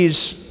of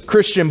these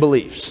Christian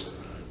beliefs?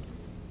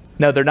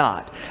 No, they're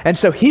not. And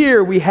so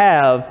here we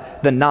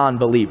have the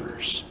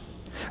non-believers.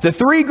 The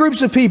three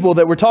groups of people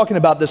that we're talking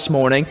about this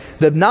morning,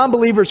 the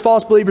non-believers,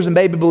 false believers, and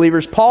baby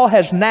believers, Paul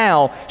has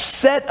now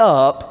set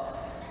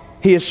up,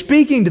 he is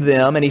speaking to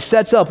them, and he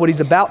sets up what he's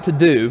about to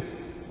do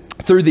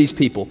through these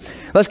people.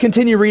 Let's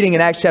continue reading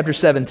in Acts chapter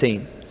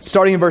 17.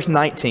 Starting in verse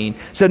 19.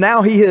 So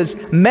now he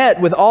has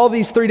met with all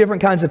these three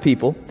different kinds of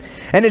people.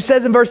 And it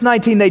says in verse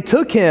 19, they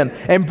took him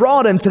and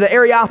brought him to the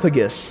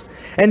Areopagus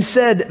and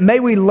said, may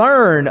we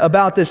learn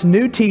about this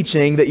new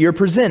teaching that you're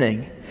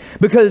presenting?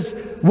 Because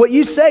what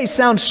you say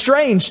sounds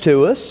strange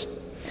to us,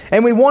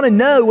 and we want to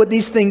know what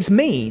these things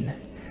mean.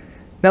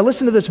 Now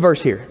listen to this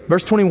verse here,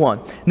 verse 21.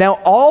 Now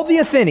all the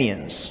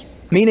Athenians,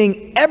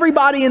 meaning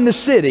everybody in the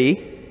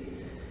city,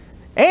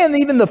 and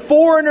even the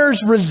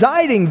foreigners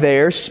residing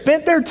there,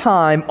 spent their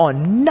time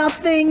on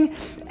nothing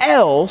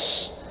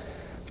else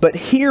but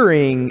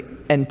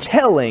hearing and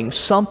telling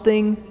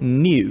something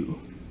new.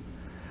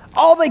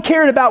 All they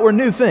cared about were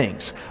new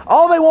things.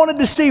 All they wanted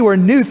to see were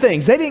new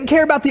things. They didn't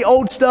care about the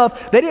old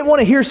stuff. They didn't want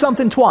to hear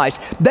something twice.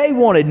 They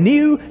wanted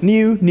new.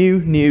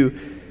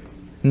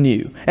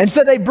 And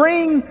so they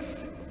bring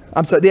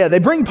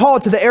Paul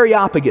to the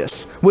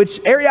Areopagus,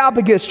 which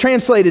Areopagus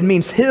translated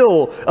means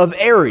hill of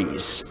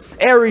Ares.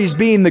 Ares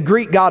being the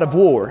Greek god of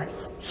war.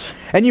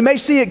 And you may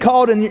see it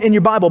called in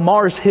your Bible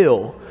Mars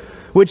Hill,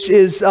 which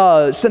is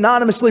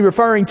synonymously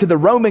referring to the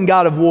Roman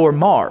god of war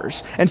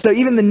Mars. And so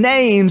even the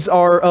names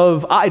are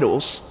of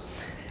idols,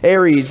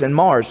 Ares and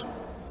Mars.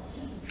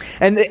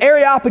 And the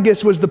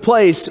Areopagus was the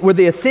place where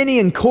the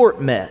Athenian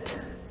court met.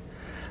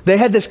 They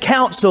had this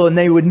council, and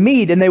they would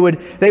meet, and they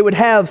would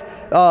have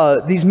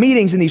these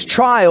meetings and these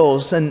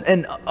trials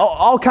and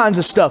all kinds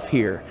of stuff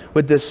here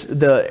with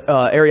the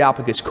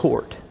Areopagus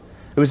court.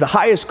 It was the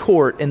highest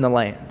court in the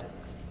land.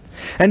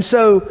 And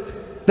so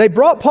they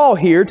brought Paul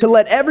here to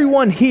let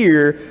everyone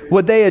hear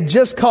what they had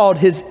just called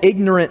his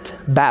ignorant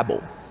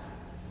babble.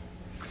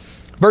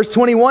 Verse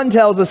 21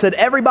 tells us that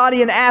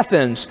everybody in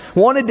Athens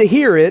wanted to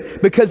hear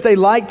it because they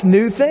liked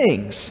new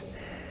things.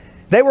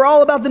 They were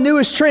all about the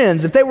newest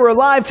trends. If they were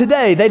alive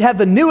today, they'd have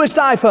the newest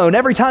iPhone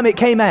every time it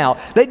came out.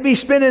 They'd be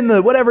spending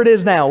whatever it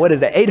is now, what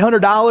is it,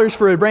 $800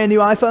 for a brand new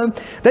iPhone?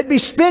 They'd be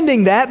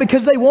spending that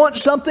because they want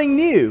something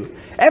new.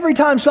 Every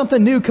time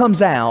something new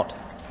comes out,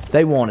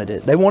 they wanted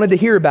it. They wanted to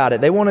hear about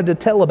it. They wanted to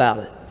tell about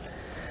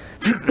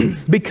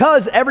it.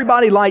 Because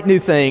everybody liked new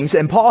things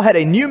and Paul had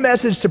a new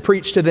message to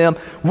preach to them,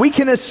 we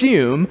can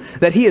assume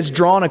that he has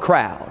drawn a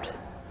crowd.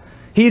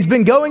 He's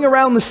been going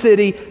around the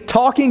city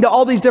talking to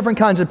all these different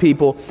kinds of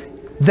people.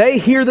 They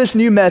hear this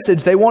new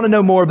message, they want to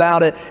know more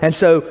about it, and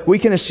so we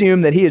can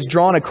assume that he has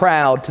drawn a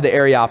crowd to the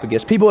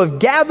Areopagus. People have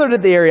gathered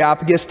at the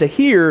Areopagus to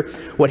hear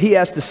what he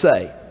has to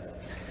say.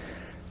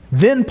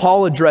 Then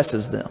Paul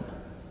addresses them.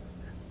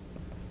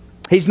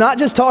 He's not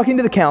just talking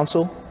to the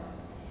council,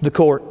 the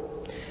court.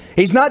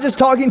 He's not just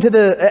talking to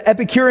the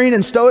Epicurean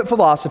and Stoic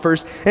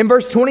philosophers. In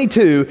verse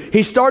 22,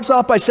 he starts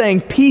off by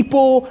saying,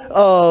 people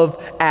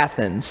of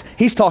Athens.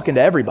 He's talking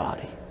to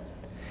everybody.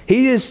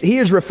 He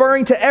is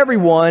referring to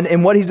everyone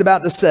in what he's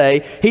about to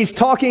say. He's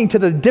talking to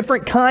the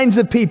different kinds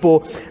of people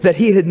that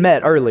he had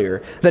met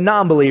earlier. The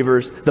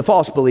non-believers, the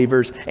false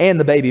believers, and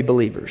the baby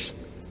believers.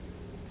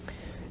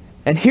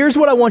 And here's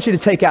what I want you to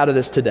take out of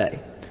this today.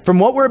 From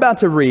what we're about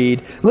to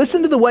read,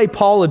 listen to the way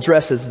Paul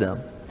addresses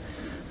them.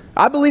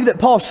 I believe that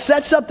Paul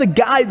sets up the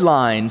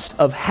guidelines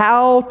of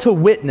how to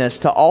witness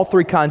to all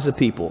three kinds of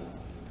people.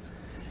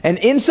 And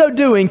in so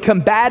doing,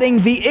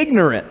 combating the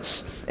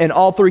ignorance in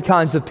all three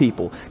kinds of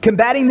people.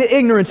 Combating the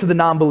ignorance of the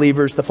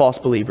non-believers, the false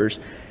believers,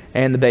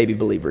 and the baby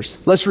believers.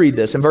 Let's read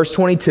this in verse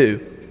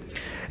 22.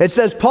 It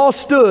says, Paul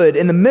stood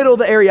in the middle of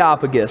the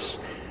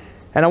Areopagus.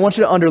 And I want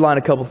you to underline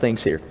a couple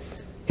things here.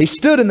 He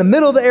stood in the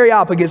middle of the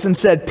Areopagus and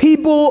said,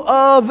 people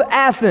of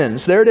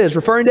Athens, there it is,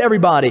 referring to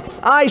everybody,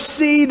 I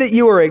see that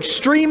you are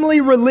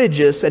extremely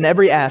religious in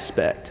every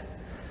aspect.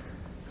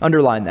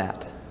 Underline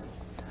that.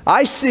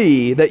 I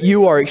see that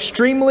you are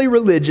extremely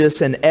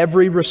religious in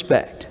every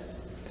respect.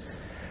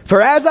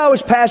 For as I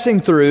was passing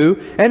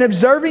through and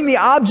observing the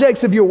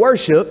objects of your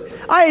worship,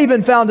 I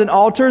even found an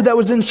altar that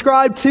was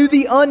inscribed to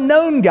the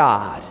unknown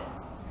God.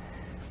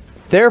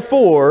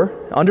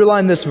 Therefore,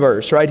 underline this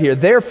verse right here.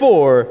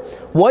 Therefore,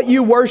 what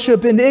you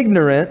worship in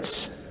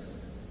ignorance,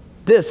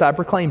 this I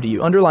proclaim to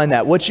you. Underline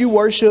that. What you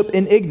worship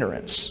in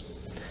ignorance.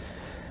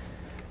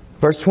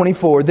 Verse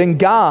 24, the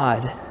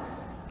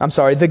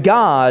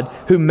God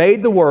who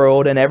made the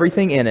world and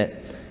everything in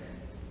it,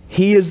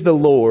 He is the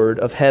Lord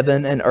of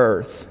heaven and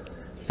earth,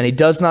 and He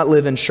does not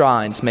live in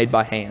shrines made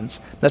by hands.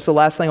 That's the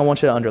last thing I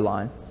want you to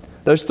underline.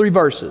 Those three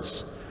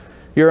verses.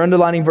 You're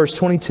underlining verse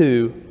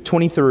 22,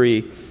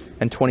 23,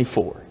 and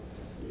 24.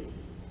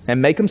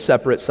 And make them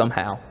separate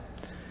somehow.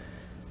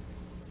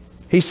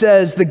 He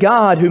says, the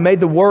God who made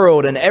the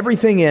world and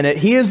everything in it,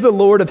 He is the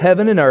Lord of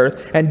heaven and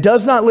earth, and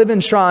does not live in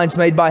shrines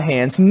made by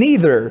hands.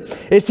 Neither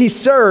is He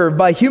served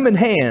by human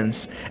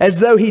hands, as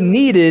though He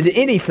needed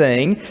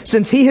anything,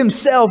 since He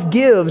Himself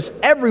gives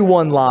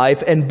everyone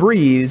life and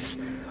breathes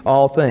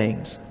all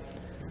things.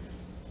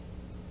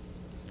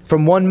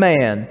 From one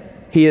man,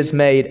 He has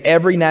made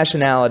every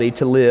nationality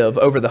to live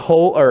over the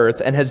whole earth,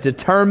 and has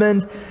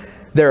determined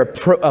their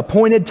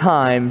appointed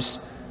times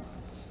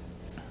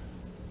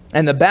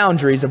and the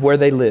boundaries of where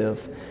they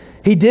live.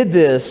 He did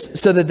this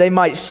so that they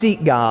might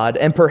seek God,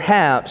 and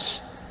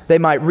perhaps they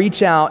might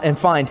reach out and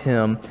find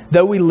Him,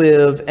 though we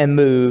live and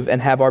move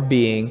and have our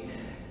being.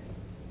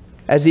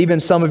 As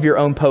even some of your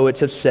own poets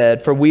have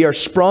said, for we are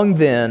sprung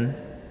then,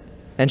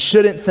 and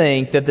shouldn't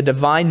think that the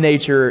divine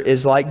nature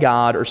is like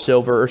God or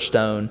silver or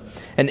stone,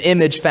 an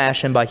image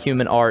fashioned by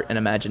human art and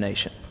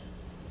imagination.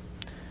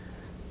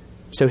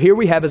 So here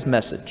we have His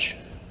message.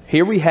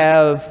 Here we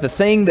have the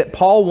thing that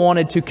Paul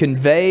wanted to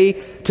convey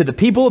to the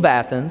people of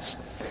Athens,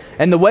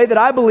 and the way that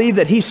I believe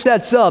that he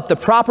sets up the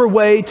proper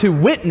way to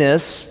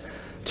witness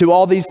to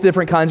all these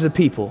different kinds of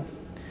people.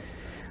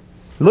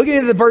 Looking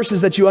at the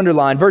verses that you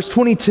underlined, verse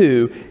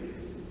 22,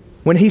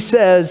 when he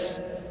says,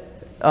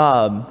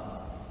 I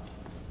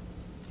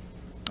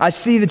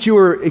see that you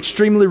are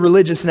extremely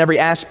religious in every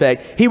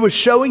aspect, he was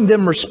showing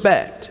them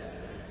respect.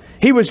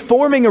 He was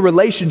forming a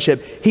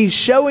relationship. He's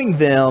showing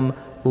them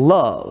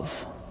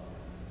love,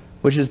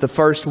 which is the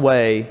first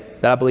way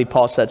that I believe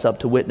Paul sets up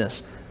to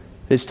witness,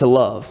 is to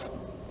love.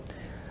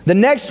 The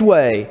next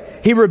way,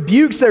 he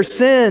rebukes their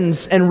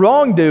sins and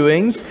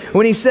wrongdoings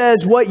when he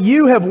says, what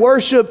you have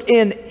worshiped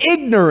in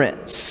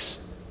ignorance.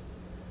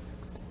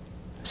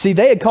 See,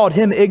 they had called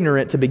him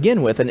ignorant to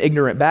begin with, an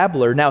ignorant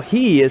babbler. Now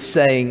he is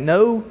saying,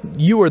 no,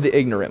 you are the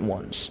ignorant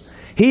ones.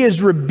 He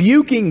is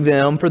rebuking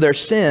them for their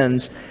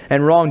sins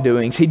and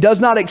wrongdoings. He does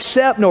not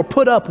accept nor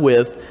put up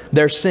with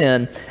their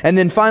sin. And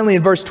then finally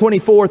in verse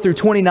 24 through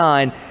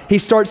 29, he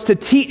starts to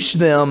teach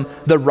them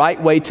the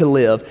right way to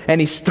live.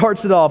 And he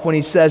starts it off when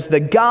he says,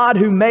 the God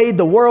who made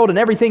the world and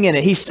everything in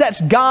it. He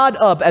sets God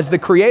up as the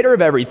creator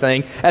of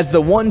everything, as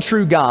the one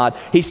true God.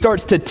 He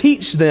starts to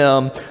teach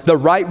them the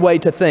right way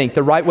to think,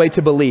 the right way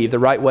to believe, the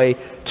right way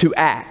to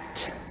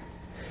act.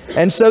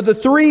 And so the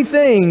three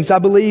things I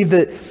believe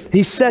that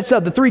he sets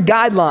up, the three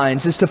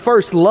guidelines, is to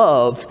first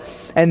love,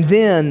 and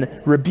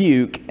then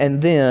rebuke,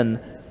 and then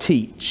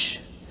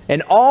teach.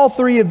 In all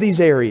three of these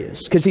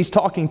areas, because he's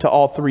talking to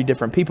all three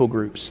different people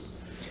groups.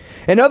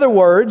 In other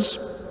words,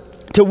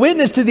 to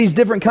witness to these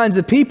different kinds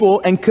of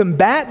people and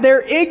combat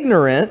their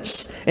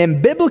ignorance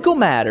in biblical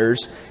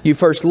matters, you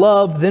first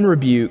love, then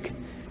rebuke,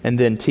 and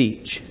then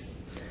teach.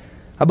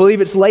 I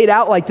believe it's laid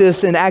out like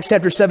this in Acts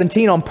chapter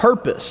 17 on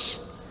purpose.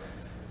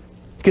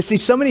 Because see,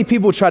 so many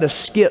people try to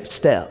skip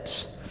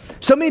steps.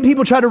 So many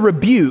people try to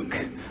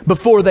rebuke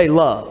before they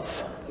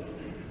love.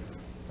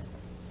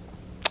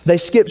 They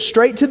skip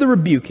straight to the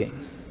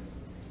rebuking.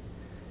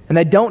 And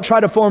they don't try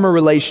to form a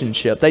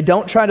relationship. They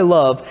don't try to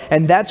love.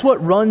 And that's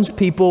what runs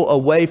people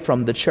away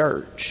from the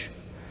church,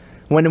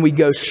 when we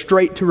go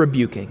straight to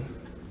rebuking.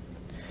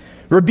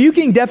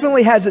 Rebuking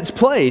definitely has its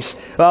place.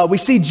 We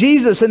see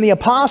Jesus and the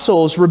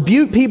apostles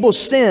rebuke people's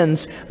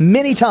sins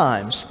many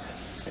times.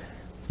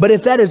 But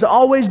if that is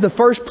always the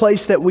first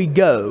place that we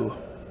go,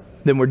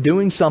 then we're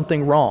doing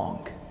something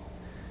wrong.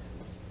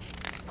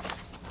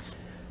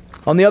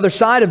 On the other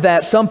side of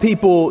that, some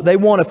people, they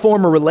want to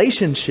form a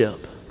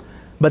relationship,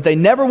 but they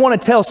never want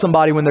to tell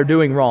somebody when they're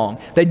doing wrong.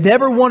 They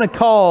never want to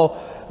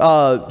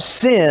call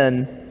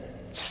sin,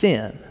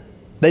 sin.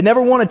 They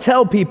never want to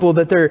tell people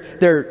that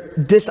they're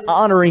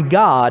dishonoring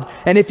God.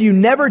 And if you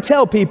never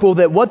tell people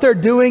that what they're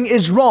doing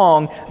is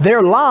wrong,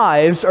 their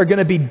lives are going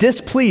to be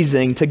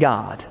displeasing to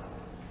God.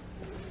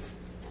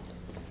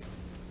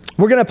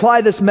 We're going to apply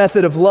this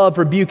method of love,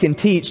 rebuke, and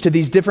teach to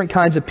these different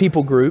kinds of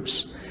people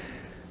groups.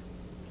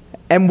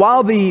 And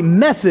while the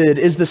method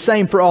is the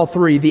same for all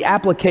three, the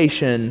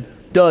application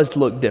does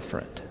look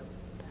different.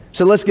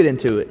 So let's get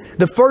into it.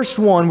 The first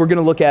one we're going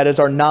to look at is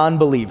our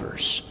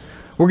non-believers.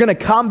 We're going to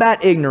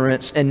combat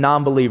ignorance in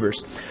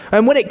non-believers.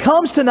 And when it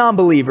comes to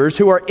non-believers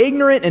who are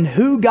ignorant in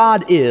who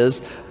God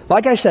is,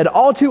 like I said,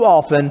 all too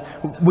often,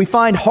 we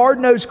find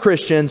hard-nosed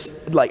Christians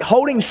like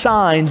holding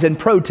signs and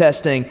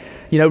protesting,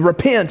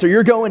 repent or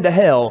you're going to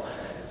hell.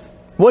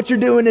 What you're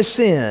doing is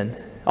sin.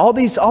 All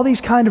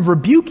these kind of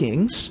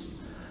rebukings,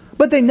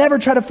 but they never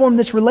try to form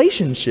this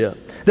relationship.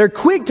 They're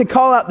quick to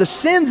call out the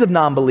sins of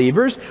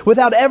non-believers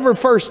without ever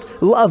first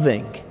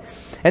loving.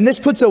 And this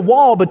puts a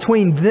wall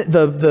between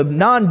the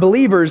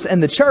non-believers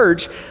and the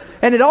church,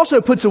 and it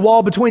also puts a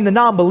wall between the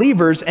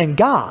non-believers and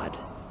God.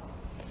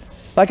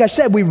 Like I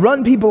said, we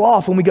run people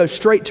off when we go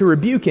straight to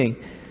rebuking.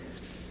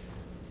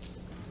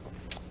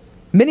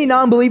 Many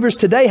non-believers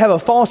today have a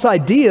false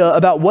idea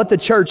about what the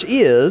church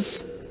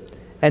is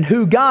and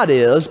who God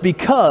is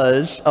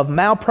because of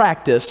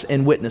malpractice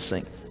in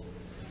witnessing.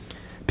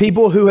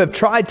 People who have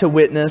tried to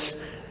witness,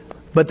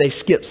 but they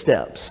skip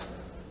steps.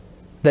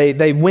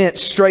 They went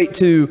straight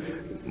to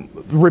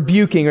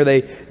rebuking, or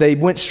they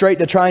went straight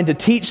to trying to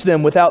teach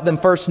them without them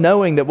first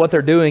knowing that what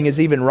they're doing is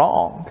even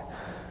wrong,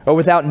 or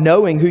without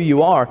knowing who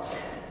you are.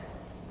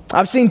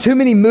 I've seen too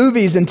many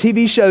movies and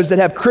TV shows that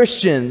have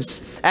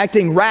Christians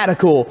acting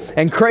radical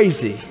and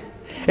crazy.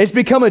 It's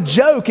become a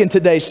joke in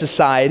today's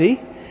society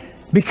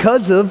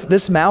because of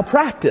this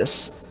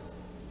malpractice.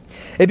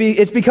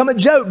 It's become a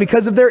joke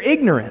because of their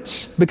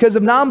ignorance, because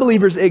of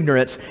non-believers'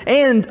 ignorance,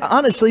 and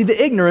honestly,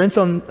 the ignorance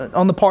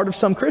on the part of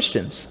some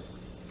Christians.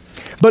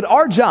 But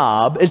our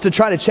job is to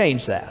try to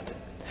change that.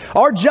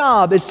 Our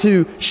job is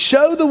to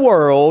show the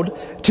world,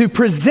 to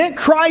present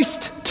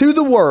Christ to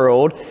the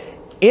world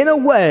in a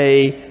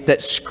way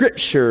that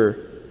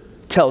Scripture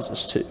tells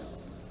us to.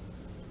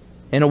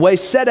 In a way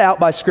set out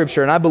by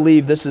Scripture. And I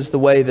believe this is the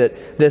way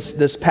that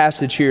this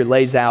passage here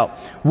lays out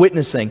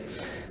witnessing.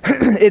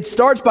 It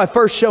starts by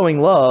first showing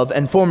love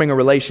and forming a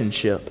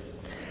relationship.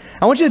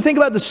 I want you to think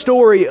about the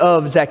story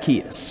of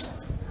Zacchaeus,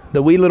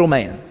 the wee little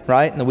man,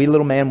 right? And the wee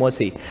little man was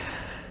he.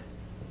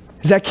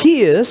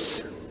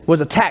 Zacchaeus was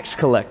a tax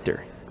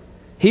collector.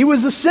 He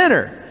was a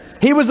sinner.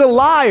 He was a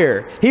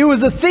liar. He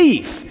was a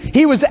thief.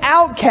 He was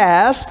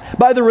outcast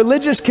by the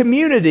religious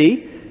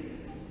community.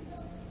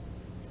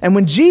 And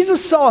when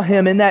Jesus saw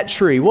him in that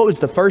tree, what was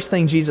the first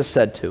thing Jesus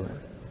said to him?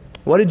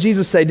 What did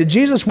Jesus say? Did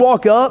Jesus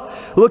walk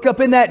up, look up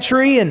in that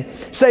tree and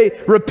say,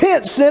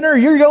 "Repent, sinner,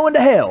 you're going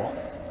to hell"?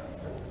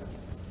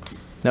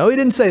 No, he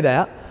didn't say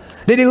that.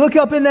 Did he look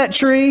up in that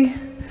tree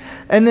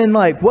and then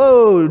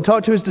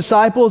talk to his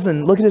disciples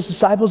and look at his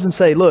disciples and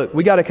say, "Look,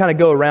 we got to kind of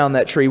go around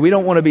that tree. We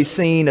don't want to be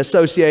seen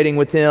associating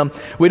with him.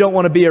 We don't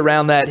want to be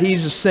around that.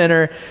 He's a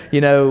sinner.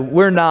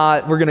 We're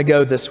not. We're going to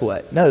go this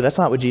way." No, that's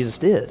not what Jesus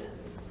did.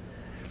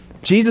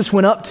 Jesus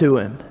went up to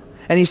him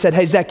and he said,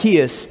 "Hey,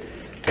 Zacchaeus,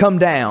 come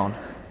down,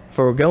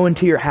 for we're going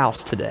to your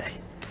house today."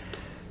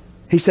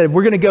 He said,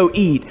 "We're going to go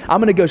eat. I'm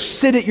going to go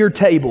sit at your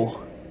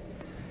table.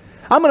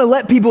 I'm going to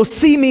let people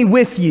see me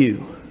with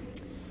you."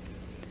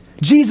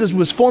 Jesus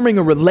was forming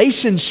a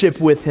relationship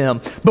with him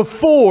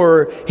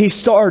before he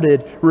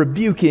started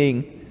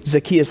rebuking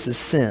Zacchaeus'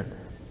 sin.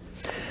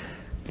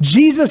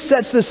 Jesus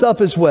sets this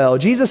up as well.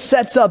 Jesus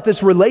sets up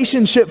this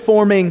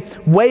relationship-forming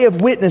way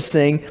of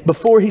witnessing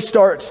before he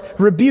starts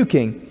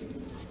rebuking.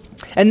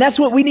 And that's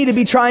what we need to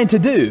be trying to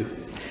do.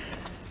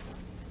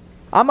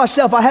 I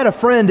had a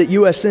friend at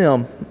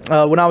USM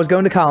when I was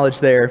going to college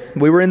there.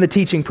 We were in the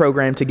teaching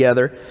program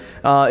together.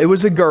 It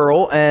was a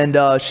girl,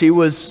 and she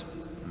was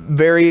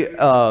very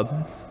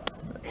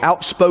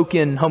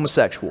outspoken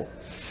homosexual.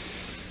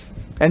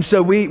 And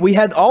so we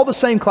had all the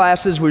same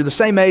classes. We were the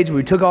same age.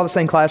 We took all the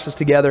same classes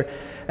together.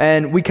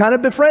 And we kind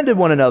of befriended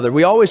one another.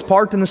 We always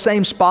parked in the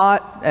same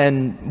spot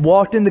and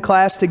walked into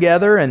class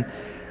together. And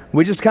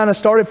we just kind of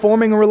started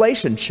forming a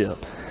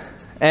relationship.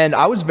 And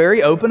I was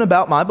very open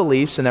about my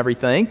beliefs and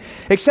everything,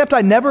 except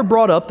I never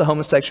brought up the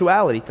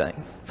homosexuality thing.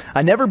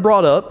 I never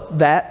brought up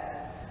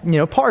that,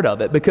 part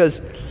of it, because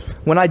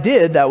when I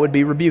did, that would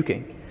be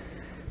rebuking.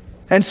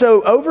 And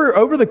so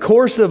over the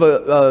course of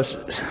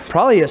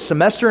probably a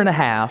semester and a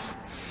half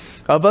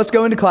of us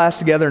going to class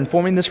together and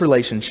forming this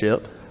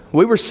relationship,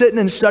 we were sitting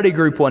in a study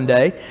group one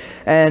day,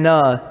 and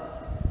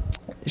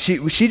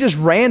she just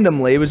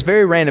randomly, it was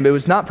very random, it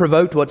was not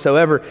provoked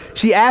whatsoever,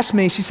 she asked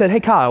me, she said, "Hey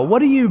Kyle, what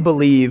do you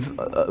believe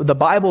the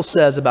Bible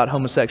says about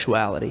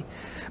homosexuality?"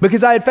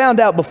 Because I had found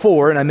out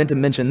before, and I meant to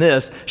mention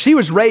this, she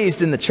was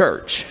raised in the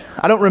church.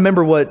 I don't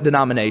remember what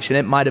denomination.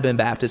 It might have been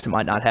Baptist, it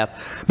might not have.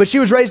 But she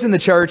was raised in the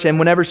church, and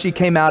whenever she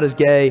came out as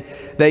gay,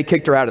 they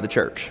kicked her out of the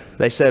church.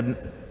 They said,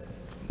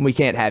 "We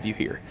can't have you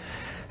here."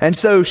 And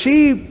so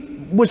she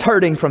was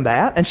hurting from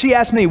that, and she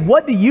asked me,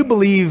 "What do you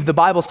believe the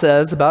Bible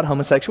says about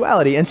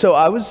homosexuality?" And so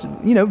I was,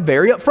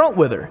 very upfront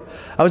with her.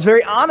 I was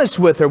very honest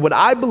with her, what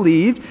I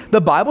believe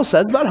the Bible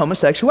says about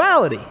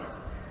homosexuality.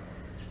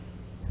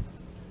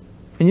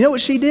 And you know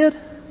what she did?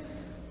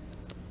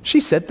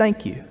 She said,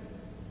 "Thank you."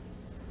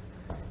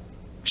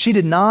 She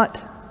did not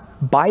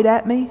bite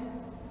at me.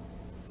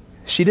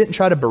 She didn't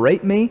try to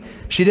berate me.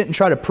 She didn't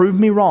try to prove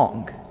me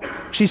wrong.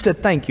 She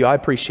said, "Thank you, I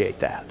appreciate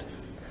that."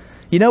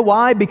 You know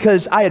why?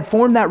 Because I had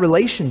formed that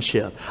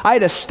relationship. I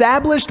had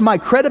established my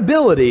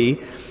credibility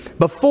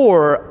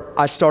before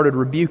I started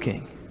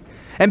rebuking.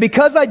 And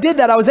because I did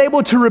that, I was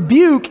able to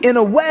rebuke in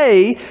a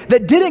way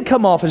that didn't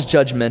come off as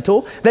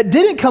judgmental, that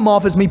didn't come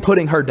off as me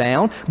putting her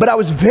down, but I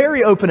was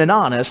very open and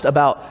honest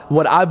about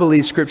what I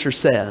believe Scripture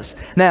says.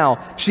 Now,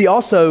 she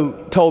also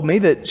told me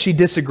that she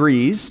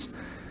disagrees.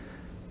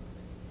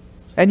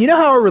 And you know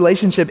how our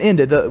relationship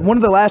ended? One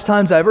of the last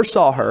times I ever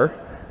saw her,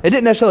 it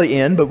didn't necessarily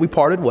end, but we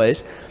parted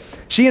ways.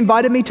 She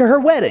invited me to her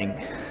wedding.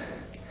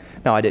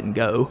 Now, I didn't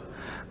go.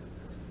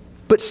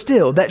 But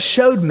still, that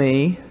showed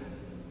me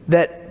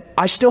that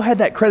I still had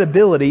that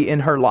credibility in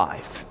her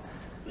life.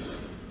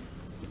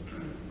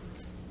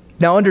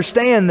 Now,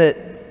 understand that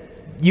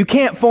you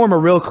can't form a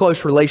real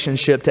close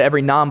relationship to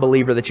every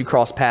non-believer that you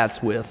cross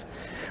paths with.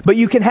 But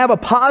you can have a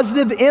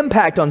positive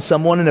impact on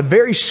someone in a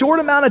very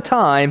short amount of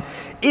time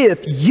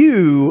if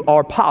you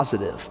are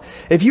positive.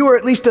 If you are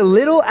at least a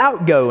little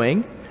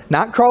outgoing,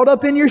 not crawled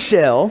up in your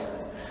shell,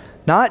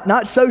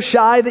 not so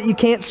shy that you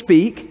can't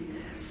speak.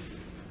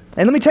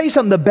 And let me tell you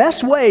something, the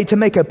best way to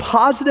make a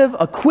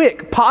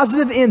quick,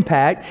 positive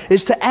impact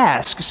is to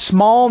ask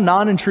small,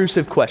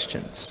 non-intrusive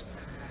questions.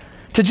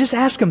 To just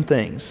ask them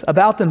things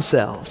about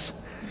themselves.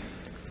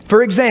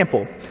 For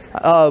example,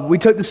 we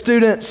took the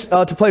students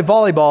to play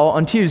volleyball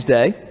on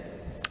Tuesday.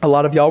 A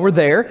lot of y'all were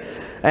there.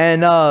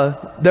 And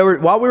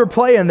while we were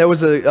playing, there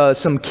was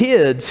some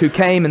kids who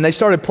came and they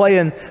started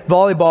playing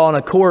volleyball on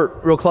a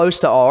court real close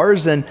to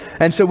ours. And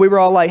so we were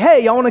all like,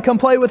 hey, y'all want to come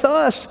play with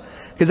us?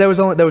 Because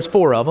there was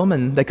 4 of them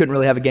and they couldn't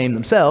really have a game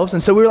themselves.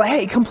 And so we were like,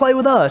 hey, come play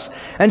with us.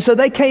 And so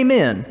they came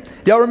in.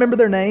 Do y'all remember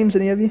their names,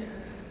 any of you?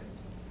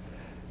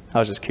 I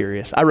was just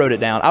curious. I wrote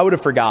it down. I would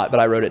have forgot, but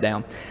I wrote it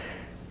down.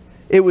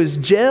 It was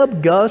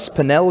Jeb, Gus,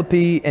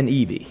 Penelope, and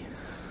Evie.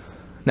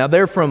 Now,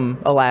 they're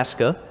from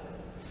Alaska,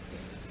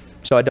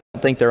 so I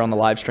don't think they're on the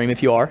live stream.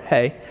 If you are,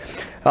 hey.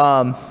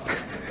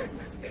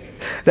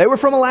 They were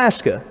from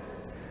Alaska.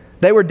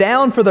 They were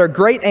down for their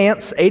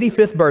great-aunt's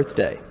 85th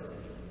birthday.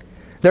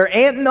 Their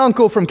aunt and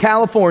uncle from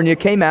California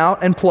came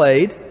out and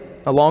played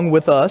along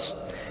with us,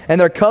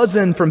 and their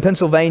cousin from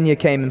Pennsylvania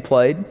came and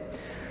played.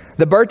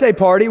 The birthday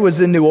party was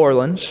in New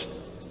Orleans,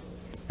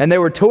 and they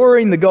were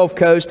touring the Gulf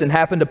Coast and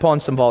happened upon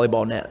some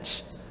volleyball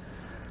nets.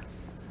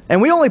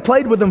 And we only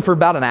played with them for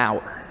about an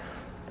hour.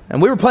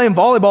 And we were playing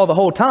volleyball the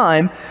whole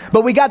time,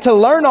 but we got to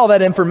learn all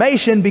that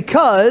information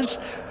because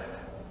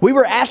we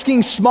were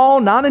asking small,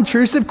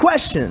 non-intrusive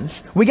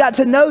questions. We got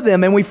to know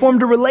them and we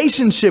formed a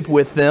relationship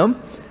with them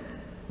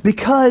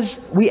because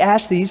we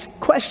asked these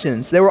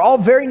questions. They were all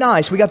very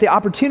nice. We got the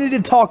opportunity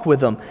to talk with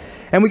them.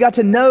 And we got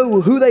to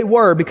know who they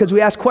were because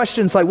we asked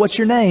questions like, what's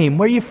your name?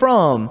 Where are you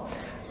from?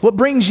 What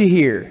brings you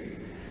here?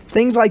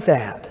 Things like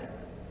that.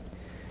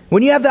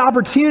 When you have the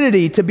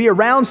opportunity to be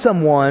around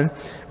someone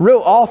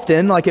real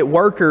often, like at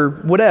work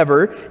or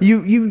whatever,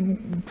 you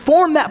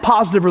form that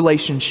positive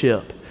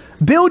relationship.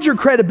 Build your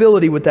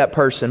credibility with that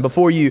person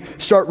before you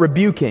start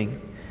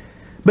rebuking.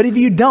 But if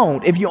you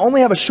don't, if you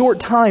only have a short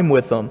time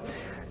with them,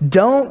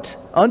 don't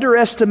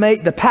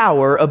underestimate the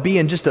power of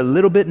being just a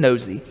little bit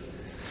nosy.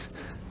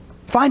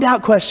 Find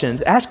out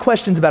questions. Ask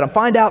questions about them.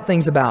 Find out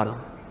things about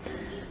them.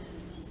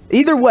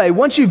 Either way,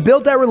 once you've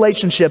built that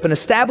relationship and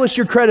established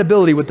your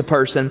credibility with the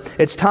person,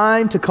 it's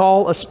time to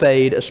call a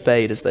spade,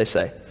 as they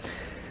say.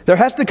 There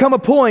has to come a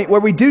point where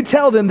we do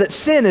tell them that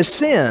sin is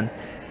sin.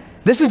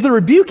 This is the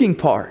rebuking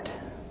part.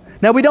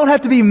 Now, we don't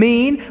have to be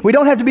mean. We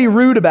don't have to be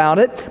rude about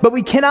it, but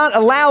we cannot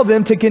allow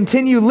them to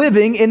continue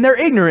living in their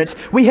ignorance.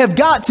 We have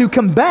got to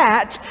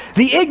combat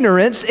the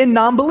ignorance in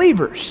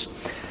non-believers.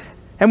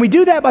 And we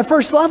do that by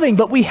first loving,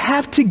 but we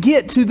have to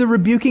get to the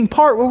rebuking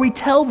part where we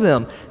tell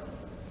them,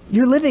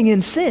 you're living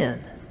in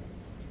sin.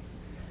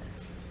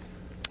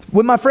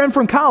 With my friend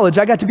from college,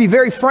 I got to be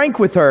very frank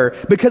with her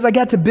because I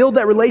got to build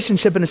that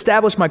relationship and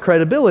establish my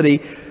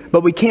credibility,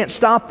 but we can't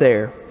stop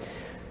there.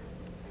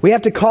 We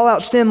have to call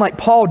out sin like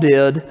Paul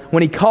did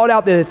when he called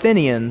out the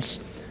Athenians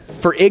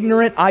for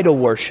ignorant idol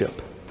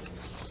worship.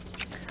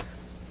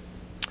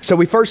 So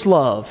we first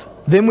love,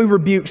 then we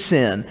rebuke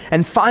sin,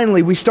 and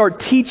finally we start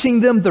teaching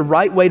them the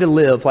right way to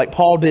live like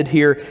Paul did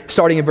here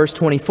starting in verse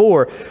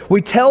 24.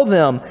 We tell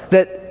them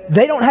that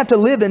they don't have to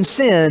live in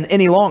sin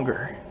any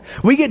longer.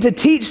 We get to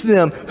teach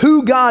them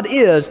who God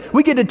is.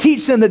 We get to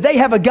teach them that they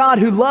have a God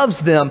who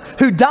loves them,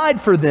 who died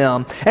for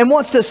them, and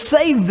wants to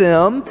save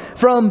them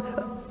from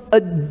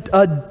an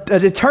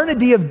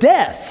eternity of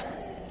death.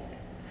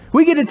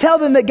 We get to tell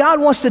them that God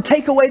wants to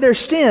take away their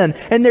sin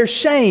and their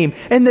shame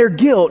and their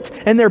guilt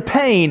and their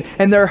pain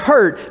and their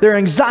hurt, their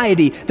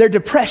anxiety, their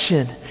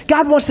depression.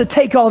 God wants to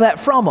take all that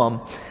from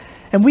them.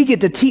 And we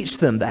get to teach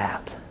them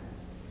that.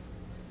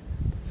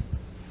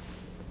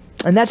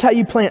 And that's how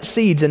you plant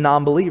seeds in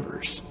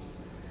non-believers.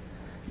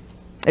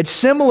 It's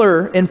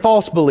similar in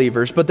false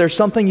believers, but there's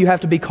something you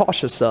have to be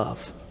cautious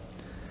of.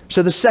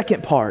 So the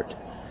second part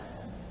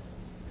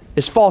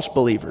is false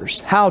believers,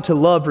 how to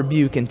love,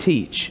 rebuke, and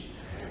teach.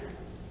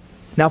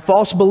 Now,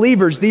 false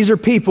believers, these are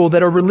people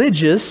that are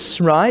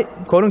religious, right?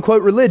 Quote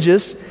unquote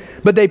religious,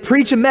 but they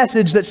preach a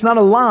message that's not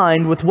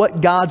aligned with what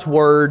God's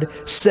word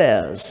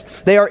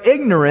says. They are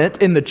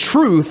ignorant in the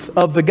truth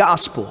of the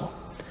gospel.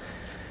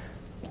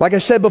 Like I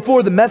said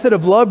before, the method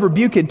of love,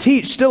 rebuke, and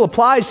teach still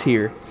applies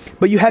here.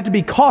 But you have to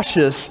be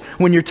cautious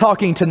when you're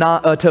talking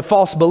to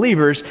false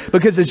believers,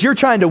 because as you're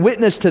trying to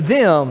witness to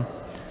them,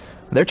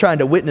 they're trying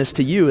to witness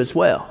to you as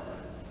well.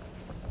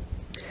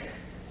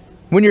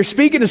 When you're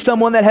speaking to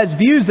someone that has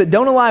views that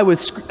don't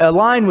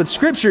align with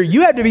Scripture,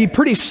 you have to be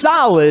pretty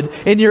solid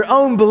in your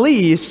own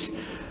beliefs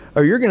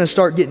or you're going to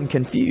start getting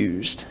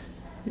confused.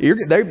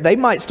 They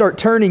might start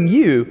turning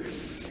you,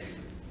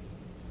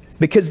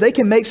 because they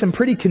can make some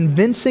pretty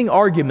convincing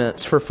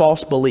arguments for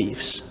false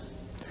beliefs.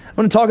 I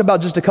want to talk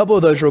about just a couple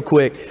of those real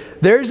quick.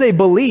 There's a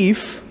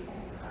belief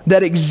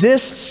that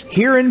exists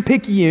here in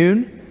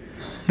Picayune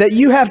that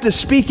you have to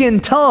speak in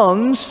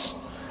tongues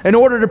in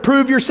order to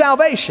prove your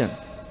salvation.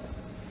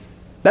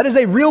 That is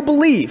a real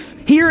belief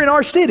here in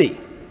our city.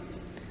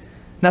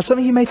 Now, some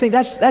of you may think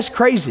that's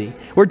crazy.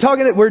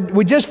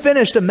 We just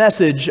finished a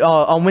message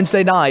on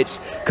Wednesday nights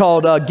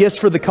called Gifts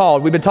for the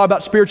Called. We've been talking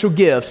about spiritual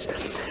gifts.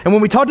 And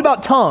when we talked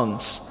about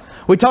tongues,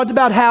 we talked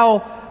about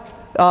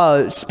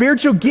how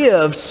spiritual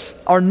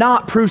gifts are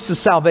not proofs of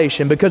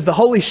salvation, because the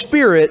Holy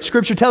Spirit,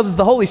 Scripture tells us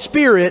the Holy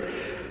Spirit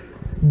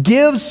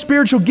gives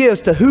spiritual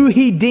gifts to who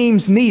He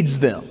deems needs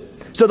them.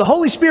 So the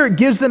Holy Spirit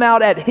gives them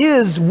out at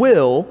His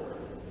will.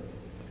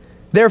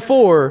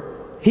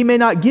 Therefore, He may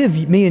not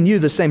give me and you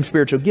the same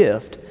spiritual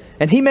gift.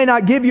 And He may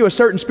not give you a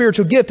certain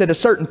spiritual gift at a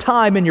certain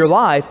time in your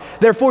life.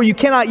 Therefore, you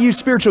cannot use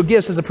spiritual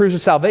gifts as a proof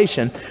of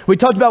salvation. We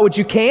talked about what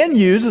you can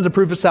use as a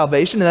proof of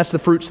salvation, and that's the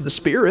fruits of the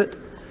Spirit.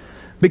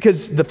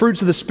 Because the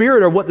fruits of the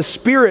Spirit are what the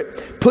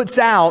Spirit puts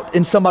out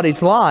in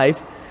somebody's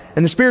life.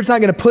 And the Spirit's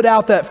not going to put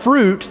out that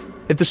fruit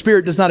if the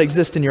Spirit does not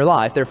exist in your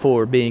life,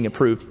 therefore being a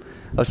proof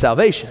of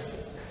salvation.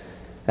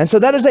 And so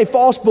that is a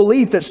false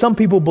belief that some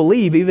people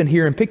believe, even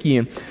here in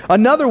Picayune.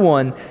 Another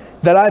one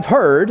that I've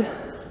heard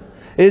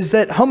is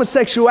that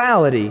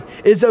homosexuality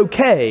is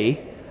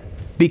okay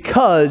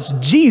because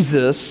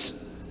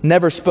Jesus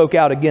never spoke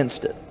out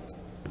against it.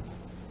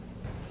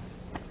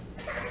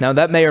 Now,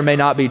 that may or may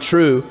not be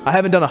true. I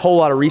haven't done a whole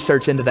lot of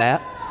research into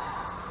that.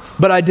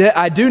 But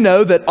I do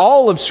know that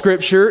all of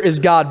Scripture is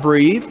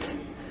God-breathed,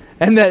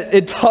 and that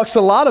it talks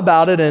a lot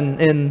about it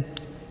in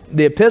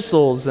the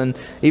epistles and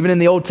even in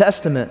the Old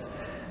Testament.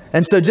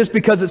 And so just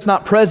because it's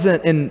not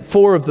present in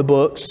 4 of the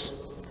books,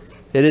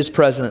 it is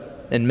present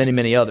in many,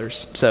 many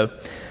others. So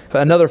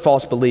another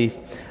false belief.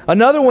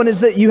 Another one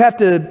is that you have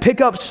to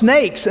pick up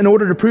snakes in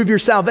order to prove your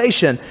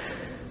salvation.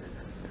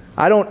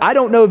 I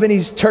don't know of any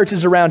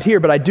churches around here,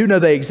 but I do know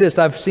they exist.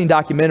 I've seen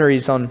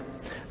documentaries on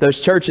those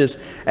churches.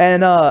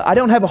 And I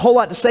don't have a whole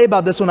lot to say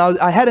about this one.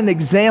 I had an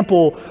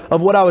example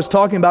of what I was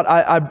talking about.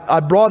 I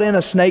brought in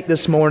a snake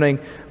this morning,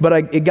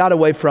 but it got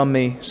away from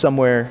me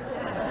somewhere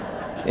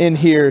in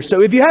here.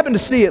 So if you happen to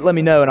see it, let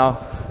me know and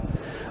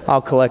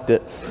I'll collect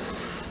it.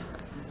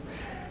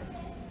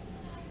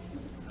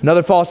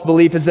 Another false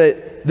belief is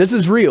that this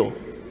is real.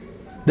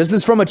 This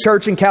is from a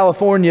church in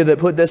California that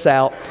put this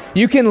out.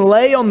 You can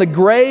lay on the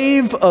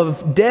grave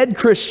of dead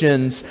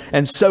Christians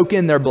and soak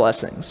in their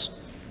blessings.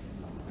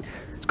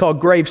 It's called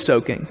grave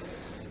soaking.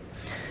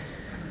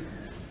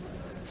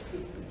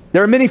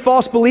 There are many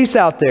false beliefs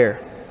out there.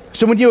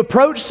 So when you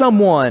approach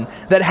someone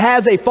that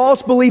has a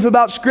false belief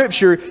about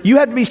Scripture, you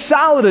have to be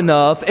solid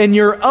enough in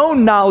your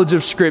own knowledge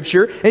of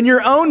Scripture and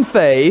your own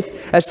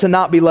faith as to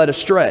not be led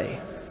astray.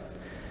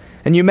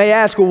 And you may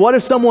ask, well, what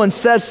if someone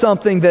says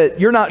something that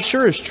you're not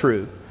sure is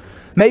true?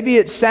 Maybe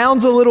it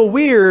sounds a little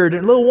weird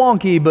and a little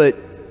wonky, but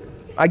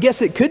I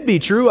guess it could be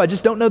true. I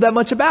just don't know that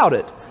much about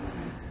it.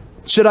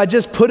 Should I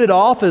just put it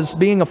off as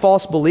being a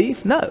false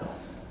belief? No.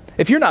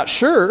 If you're not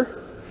sure,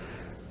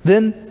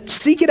 then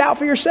seek it out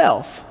for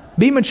yourself.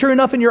 Be mature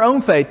enough in your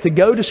own faith to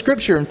go to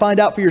Scripture and find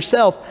out for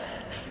yourself,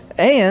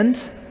 and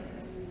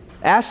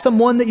ask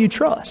someone that you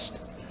trust.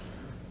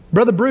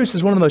 Brother Bruce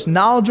is one of the most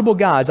knowledgeable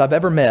guys I've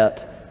ever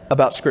met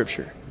about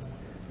Scripture.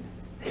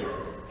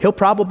 He'll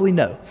probably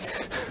know.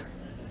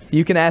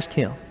 You can ask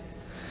him.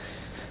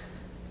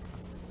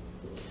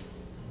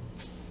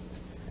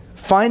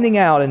 Finding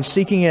out and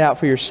seeking it out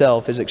for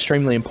yourself is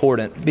extremely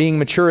important. Being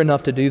mature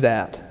enough to do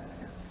that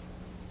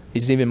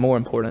is even more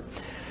important.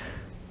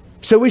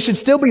 So we should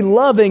still be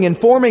loving and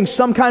forming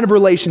some kind of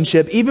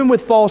relationship, even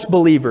with false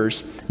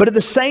believers. But at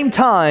the same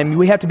time,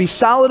 we have to be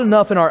solid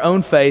enough in our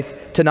own faith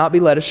to not be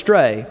led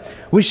astray.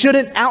 We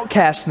shouldn't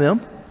outcast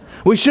them.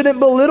 We shouldn't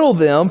belittle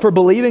them for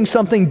believing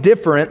something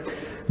different,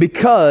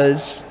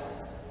 because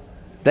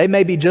they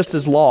may be just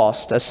as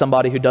lost as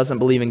somebody who doesn't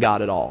believe in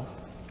God at all.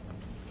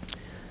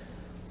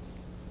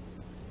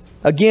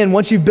 Again,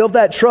 once you've built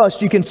that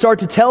trust, you can start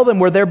to tell them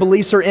where their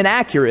beliefs are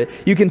inaccurate.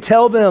 You can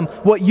tell them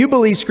what you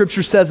believe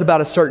Scripture says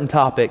about a certain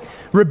topic,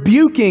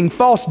 rebuking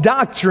false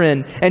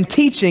doctrine and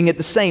teaching at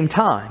the same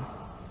time.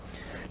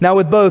 Now,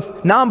 with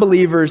both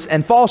non-believers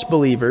and false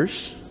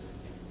believers,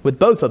 with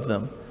both of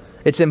them,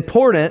 it's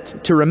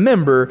important to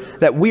remember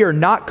that we are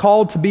not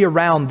called to be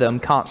around them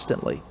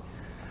constantly.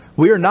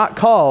 We are not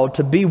called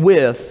to be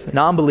with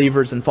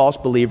non-believers and false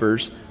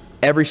believers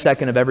every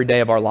second of every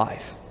day of our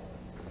life.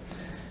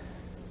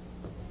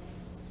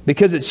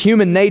 Because it's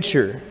human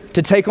nature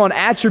to take on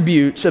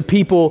attributes of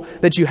people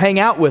that you hang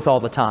out with all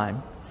the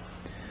time.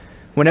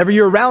 Whenever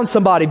you're around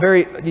somebody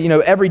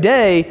every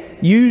day,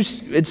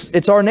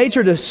 it's our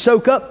nature to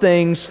soak up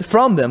things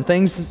from them,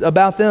 things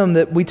about them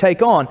that we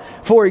take on.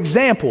 For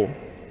example,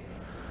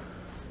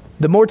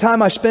 the more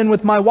time I spend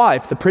with my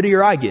wife, the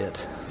prettier I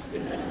get.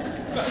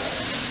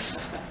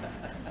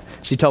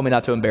 She told me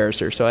not to embarrass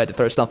her, so I had to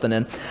throw something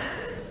in.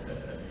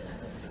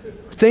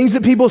 Things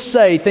that people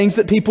say, things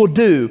that people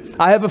do.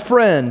 I have a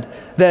friend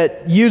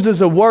that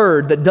uses a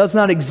word that does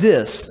not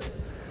exist.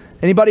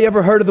 Anybody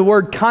ever heard of the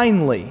word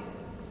kindly?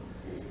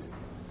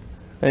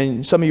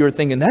 And some of you are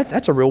thinking,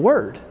 that's a real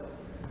word.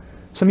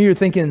 Some of you are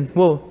thinking,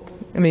 well,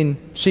 I mean,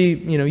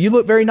 you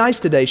look very nice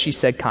today, she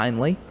said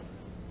kindly.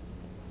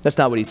 That's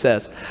not what he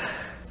says.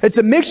 It's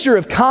a mixture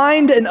of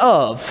kind and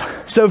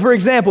of. So for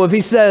example, if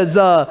he says,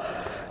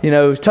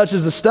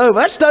 touches the stove,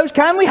 that stove's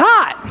kindly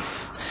hot.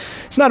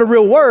 It's not a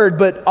real word,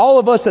 but all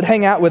of us that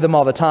hang out with him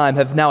all the time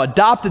have now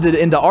adopted it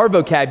into our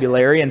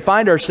vocabulary and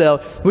find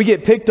ourselves, we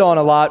get picked on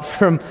a lot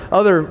from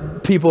other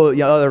people,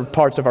 other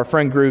parts of our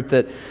friend group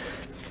that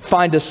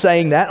find us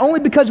saying that only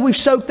because we've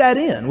soaked that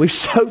in. We've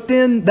soaked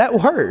in that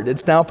word.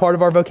 It's now part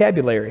of our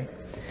vocabulary.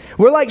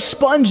 We're like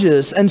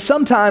sponges, and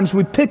sometimes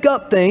we pick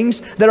up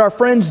things that our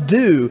friends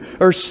do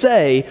or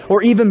say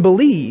or even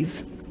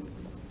believe.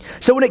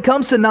 So when it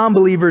comes to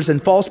non-believers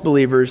and false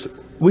believers,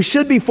 we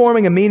should be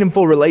forming a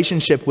meaningful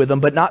relationship with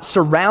them, but not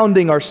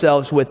surrounding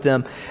ourselves with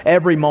them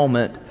every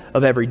moment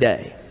of every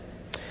day.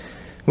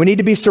 We need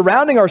to be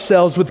surrounding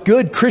ourselves with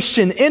good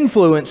Christian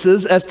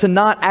influences as to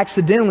not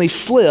accidentally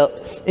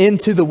slip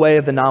into the way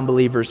of the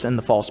non-believers and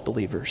the false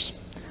believers.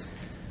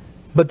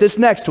 But this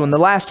next one, the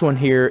last one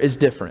here, is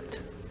different.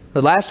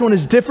 The last one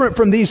is different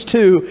from these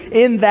two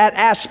in that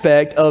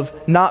aspect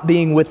of not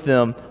being with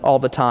them all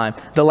the time.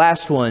 The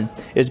last one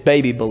is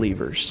baby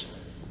believers.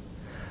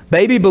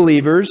 Baby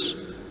believers,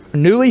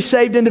 newly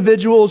saved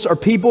individuals, are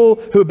people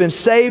who have been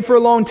saved for a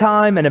long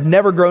time and have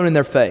never grown in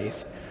their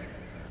faith.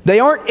 They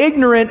aren't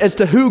ignorant as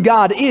to who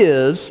God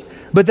is,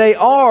 but they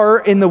are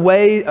in the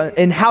way,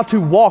 in how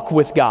to walk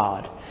with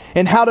God,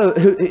 and how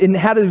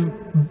to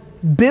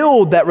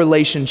build that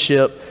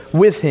relationship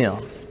with Him.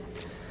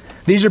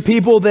 These are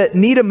people that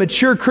need a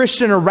mature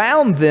Christian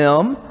around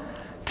them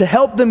to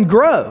help them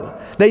grow.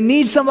 They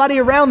need somebody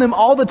around them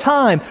all the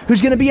time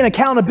who's going to be an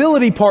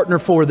accountability partner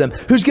for them,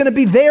 who's going to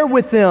be there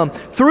with them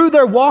through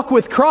their walk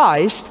with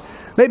Christ.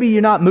 Maybe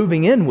you're not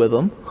moving in with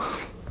them,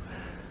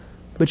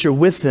 but you're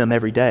with them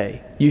every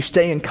day. You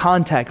stay in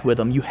contact with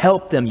them. You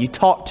help them. You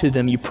talk to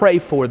them. You pray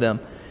for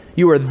them.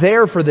 You are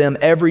there for them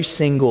every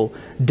single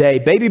day.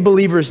 Baby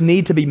believers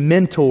need to be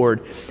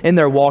mentored in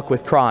their walk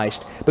with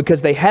Christ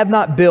because they have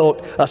not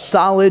built a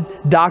solid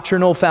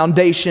doctrinal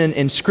foundation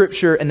in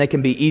Scripture, and they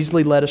can be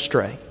easily led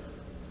astray.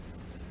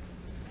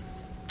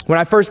 When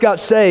I first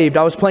got saved,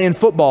 I was playing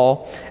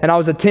football, and I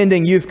was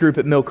attending youth group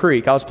at Mill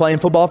Creek. I was playing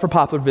football for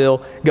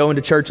Poplarville, going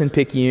to church in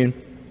Picayune,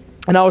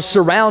 and I was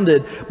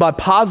surrounded by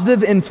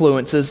positive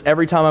influences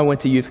every time I went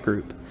to youth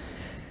group.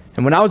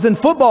 And when I was in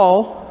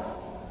football,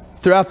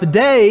 throughout the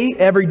day,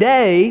 every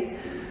day,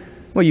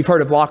 well, you've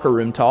heard of locker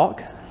room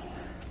talk.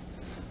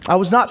 I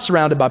was not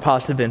surrounded by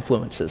positive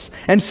influences.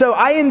 And so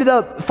I ended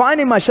up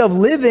finding myself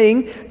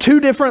living two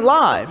different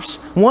lives.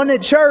 One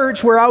at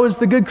church where I was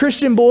the good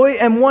Christian boy,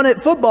 and one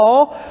at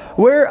football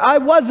where I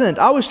wasn't.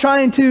 I was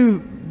trying to,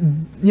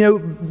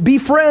 be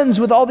friends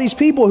with all these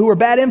people who were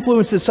bad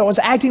influences. So I was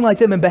acting like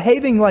them and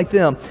behaving like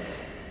them.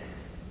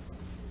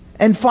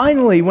 And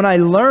finally, when I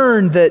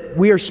learned that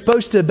we are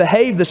supposed to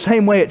behave the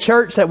same way at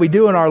church that we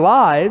do in our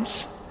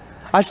lives,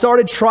 I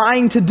started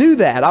trying to do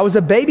that. I was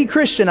a baby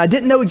Christian. I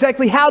didn't know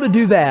exactly how to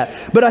do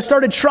that, but I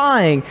started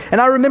trying.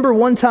 And I remember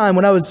one time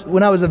when I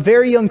was a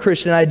very young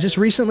Christian, I had just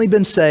recently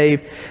been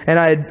saved, and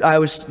I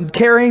was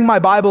carrying my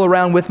Bible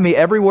around with me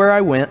everywhere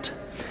I went.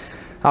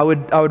 I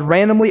would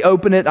randomly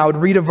open it. I would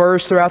read a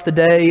verse throughout the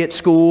day at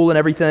school and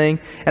everything,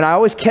 and I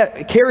always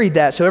carried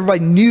that so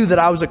everybody knew that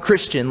I was a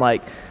Christian.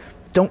 Like,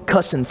 don't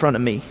cuss in front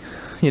of me,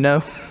 kind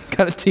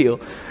of deal.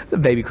 It's a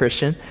baby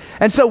Christian.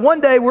 And so one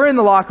day we're in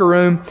the locker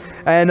room,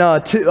 and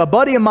a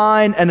buddy of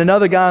mine and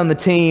another guy on the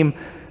team,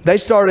 they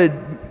started,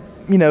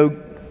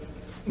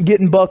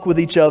 getting buck with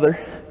each other.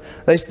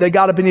 They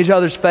got up in each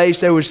other's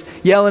face. They was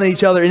yelling at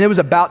each other, and it was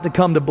about to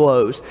come to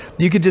blows.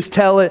 You could just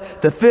tell it.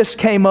 The fists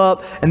came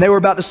up, and they were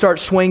about to start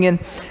swinging.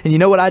 And you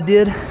know what I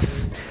did?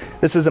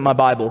 This isn't my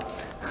Bible.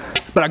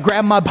 But I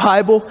grabbed my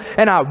Bible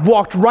and I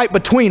walked right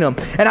between them.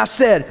 And I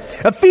said,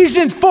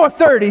 Ephesians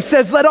 4:30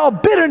 says, let all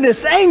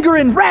bitterness, anger,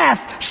 and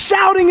wrath,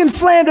 shouting and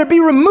slander be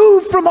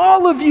removed from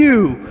all of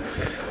you.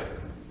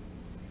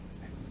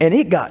 And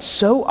it got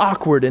so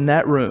awkward in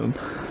that room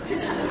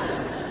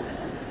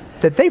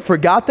that they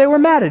forgot they were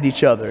mad at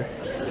each other.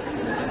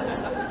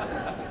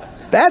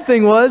 Bad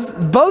thing was,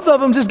 both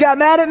of them just got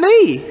mad at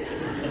me.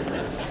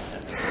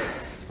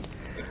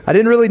 I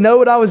didn't really know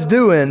what I was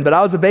doing, but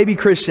I was a baby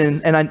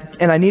Christian, and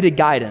I needed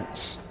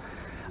guidance.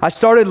 I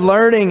started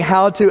learning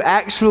how to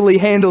actually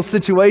handle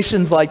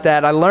situations like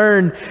that. I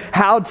learned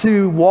how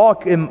to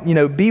walk and,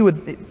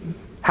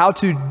 how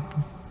to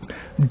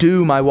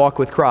do my walk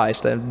with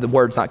Christ. The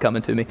word's not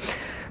coming to me.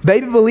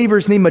 Baby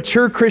believers need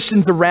mature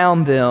Christians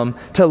around them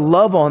to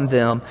love on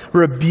them,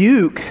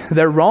 rebuke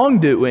their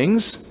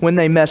wrongdoings when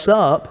they mess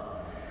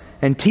up,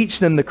 and teach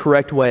them the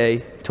correct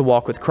way to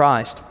walk with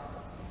Christ.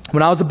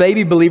 When I was a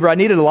baby believer, I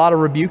needed a lot of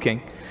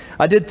rebuking.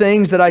 I did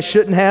things that I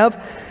shouldn't have,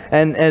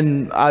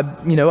 And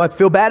I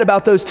feel bad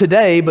about those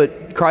today,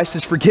 but Christ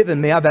has forgiven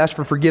me. I've asked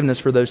for forgiveness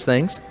for those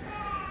things.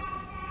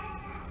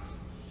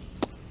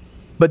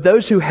 But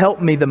those who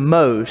helped me the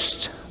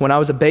most when I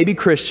was a baby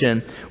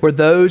Christian were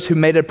those who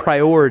made a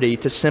priority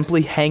to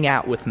simply hang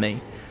out with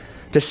me,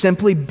 to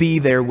simply be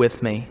there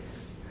with me,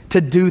 to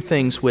do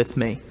things with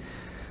me,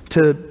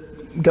 to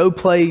go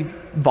play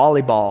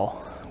volleyball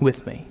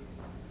with me.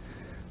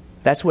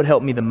 That's what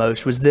helped me the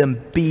most, was them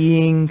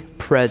being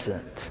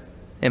present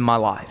in my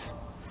life.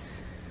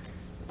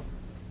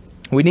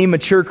 We need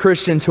mature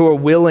Christians who are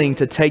willing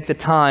to take the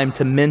time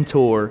to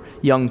mentor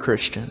young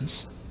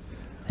Christians.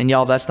 And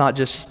y'all, that's not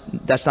just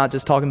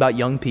talking about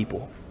young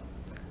people.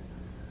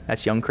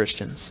 That's young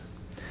Christians.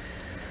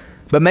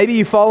 But maybe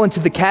you fall into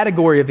the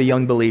category of a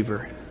young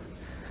believer.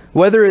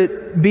 Whether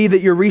it be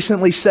that you're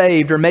recently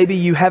saved or maybe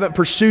you haven't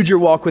pursued your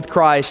walk with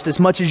Christ as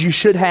much as you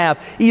should have,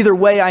 either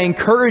way, I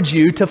encourage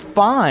you to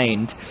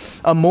find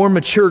a more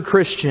mature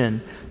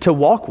Christian to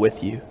walk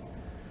with you.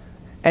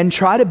 And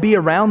try to be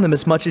around them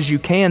as much as you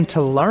can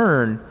to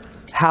learn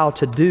how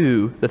to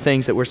do the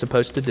things that we're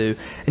supposed to do.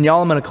 And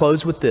y'all, I'm going to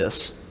close with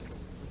this.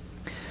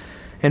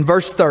 In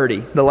verse 30,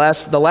 the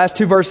last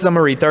two verses I'm going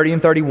to read, 30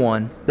 and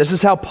 31, this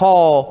is how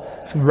Paul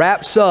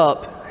wraps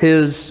up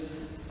his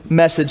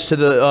message to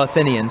the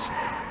Athenians.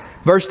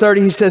 Verse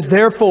 30, he says,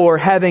 "Therefore,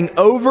 having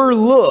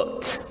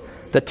overlooked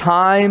the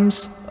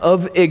times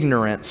of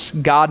ignorance,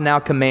 God now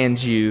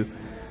commands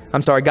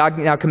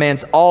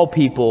all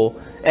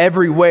people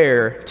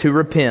everywhere to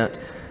repent,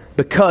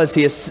 because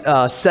he has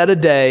set a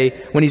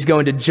day when he's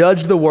going to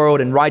judge the world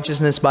in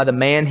righteousness by the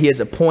man he has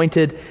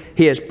appointed.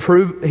 He has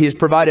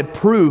provided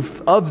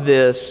proof of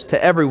this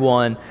to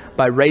everyone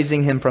by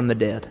raising him from the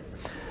dead."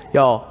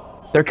 Y'all,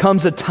 there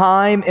comes a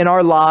time in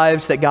our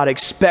lives that God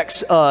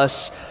expects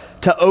us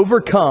to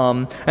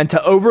overcome and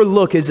to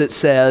overlook, as it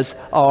says,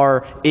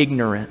 our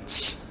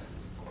ignorance.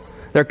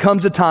 There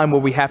comes a time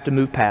where we have to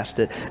move past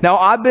it. Now,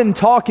 I've been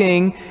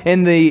talking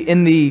in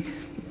the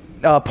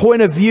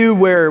point of view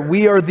where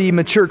we are the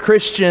mature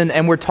Christian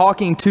and we're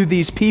talking to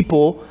these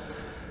people,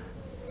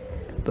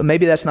 but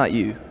maybe that's not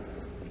you.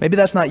 Maybe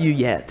that's not you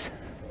yet.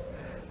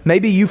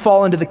 Maybe you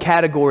fall into the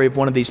category of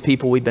one of these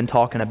people we've been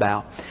talking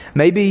about.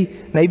 Maybe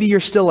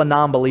you're still a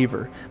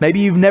non-believer.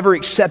 Maybe you've never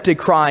accepted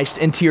Christ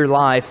into your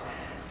life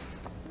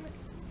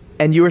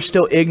and you are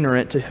still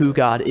ignorant to who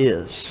God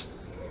is.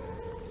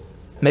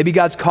 Maybe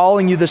God's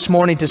calling you this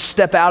morning to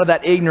step out of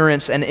that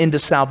ignorance and into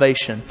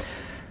salvation.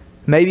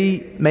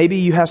 Maybe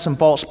you have some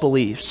false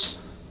beliefs.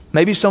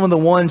 Maybe some of the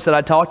ones that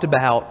I talked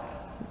about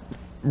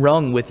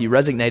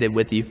resonated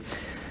with you.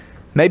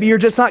 Maybe you're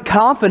just not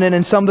confident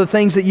in some of the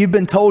things that you've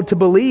been told to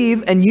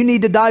believe, and you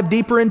need to dive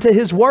deeper into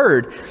His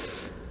Word.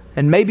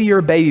 And maybe you're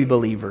a baby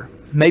believer.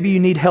 Maybe you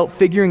need help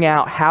figuring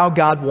out how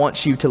God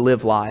wants you to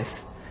live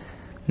life.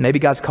 Maybe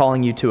God's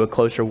calling you to a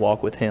closer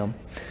walk with Him.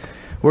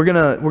 We're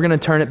gonna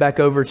turn it back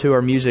over to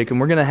our music, and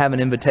we're gonna have an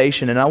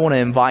invitation, and I want to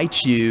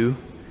invite you,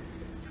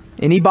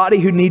 anybody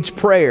who needs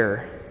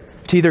prayer,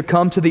 to either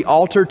come to the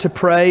altar to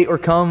pray or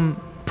come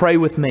pray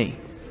with me.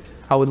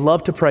 I would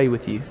love to pray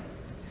with you.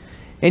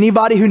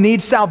 Anybody who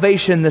needs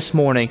salvation this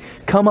morning,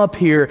 come up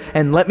here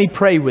and let me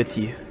pray with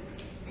you.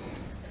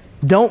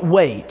 Don't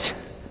wait,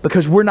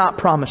 because we're not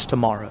promised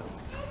tomorrow.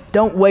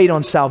 Don't wait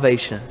on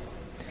salvation.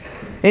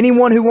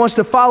 Anyone who wants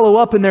to follow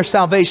up in their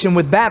salvation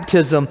with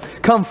baptism,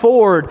 come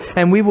forward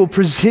and we will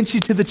present you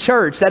to the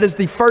church. That is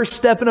the first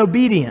step in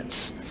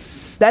obedience.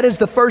 That is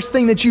the first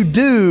thing that you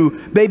do,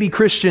 baby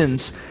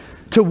Christians,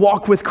 to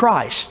walk with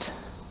Christ.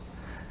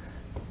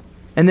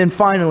 And then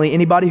finally,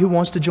 anybody who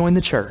wants to join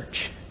the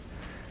church,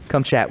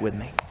 come chat with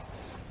me.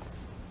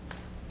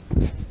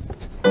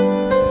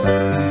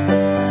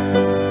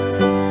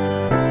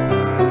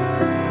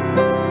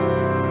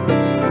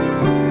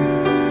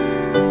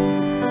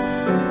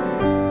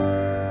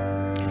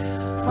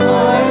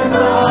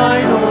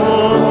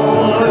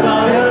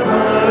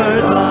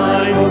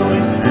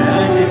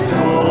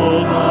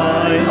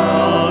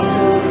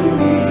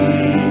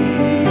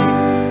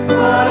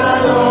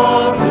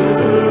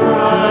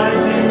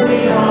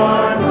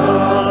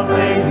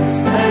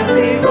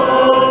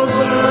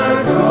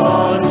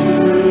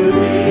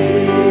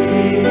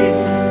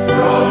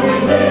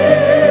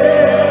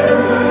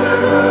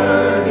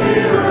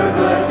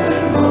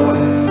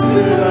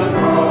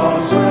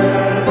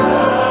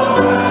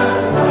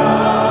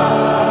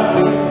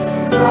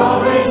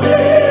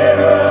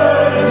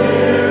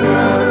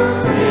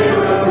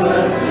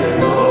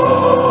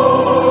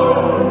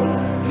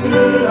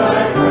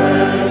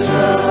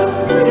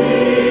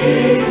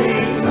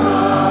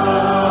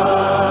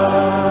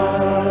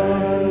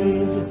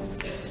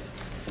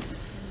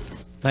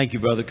 Thank you,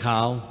 Brother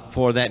Kyle,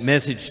 for that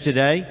message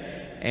today,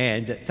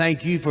 and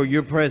thank you for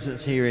your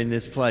presence here in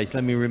this place.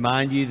 Let me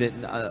remind you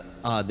that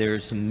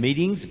There's some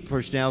meetings,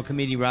 Personnel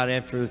Committee right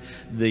after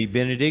the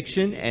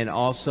benediction, and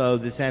also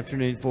this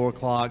afternoon at 4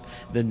 o'clock,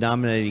 the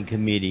Nominating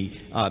Committee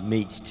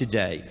meets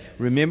today.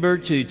 Remember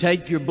to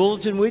take your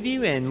bulletin with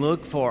you and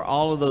look for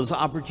all of those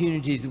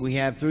opportunities that we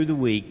have through the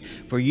week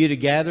for you to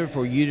gather,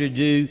 for you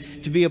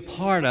to be a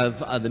part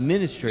of the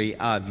ministry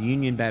of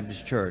Union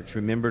Baptist Church.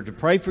 Remember to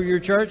pray for your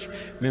church.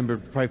 Remember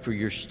to pray for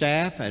your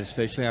staff, and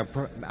especially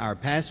our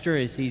pastor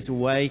as he's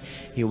away.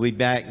 He'll be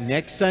back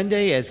next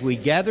Sunday as we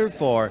gather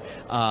for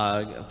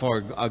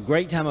a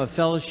great time of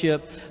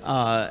fellowship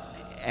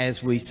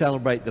as we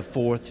celebrate the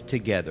 4th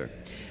together.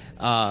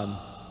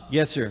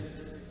 Yes, sir.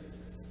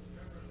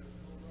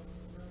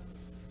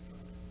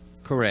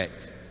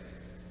 Correct.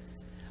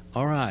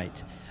 All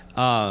right.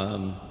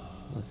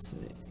 Let's see.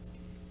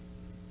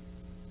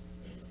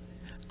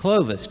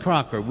 Clovis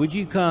Crocker, would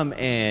you come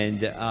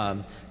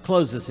and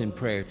close us in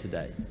prayer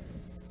today?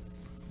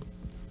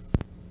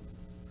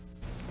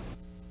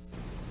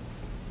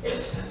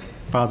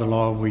 Father,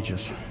 Lord, we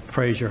just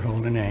praise your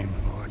holy name,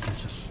 Lord. We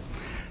just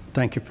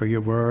thank you for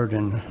your word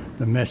and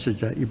the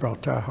message that you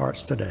brought to our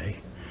hearts today.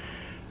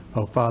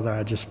 Oh, Father,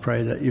 I just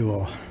pray that you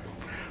will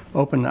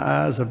open the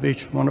eyes of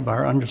each one of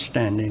our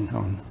understanding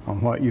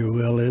on what your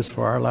will is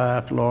for our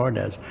life, Lord,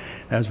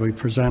 as we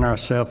present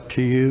ourselves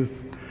to you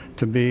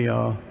to be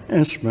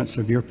instruments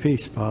of your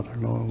peace, Father,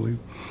 Lord.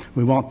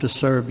 We want to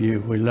serve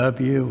you. We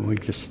love you. We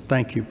just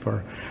thank you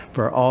for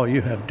all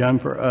you have done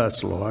for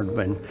us, Lord,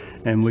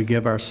 and we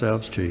give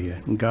ourselves to you.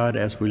 And God,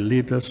 as we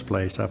leave this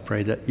place, I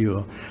pray that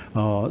you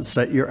will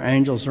set your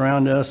angels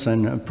around us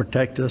and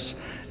protect us,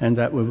 and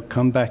that we will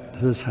come back to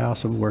this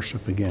house of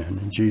worship again.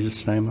 In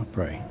Jesus' name I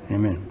pray.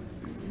 Amen.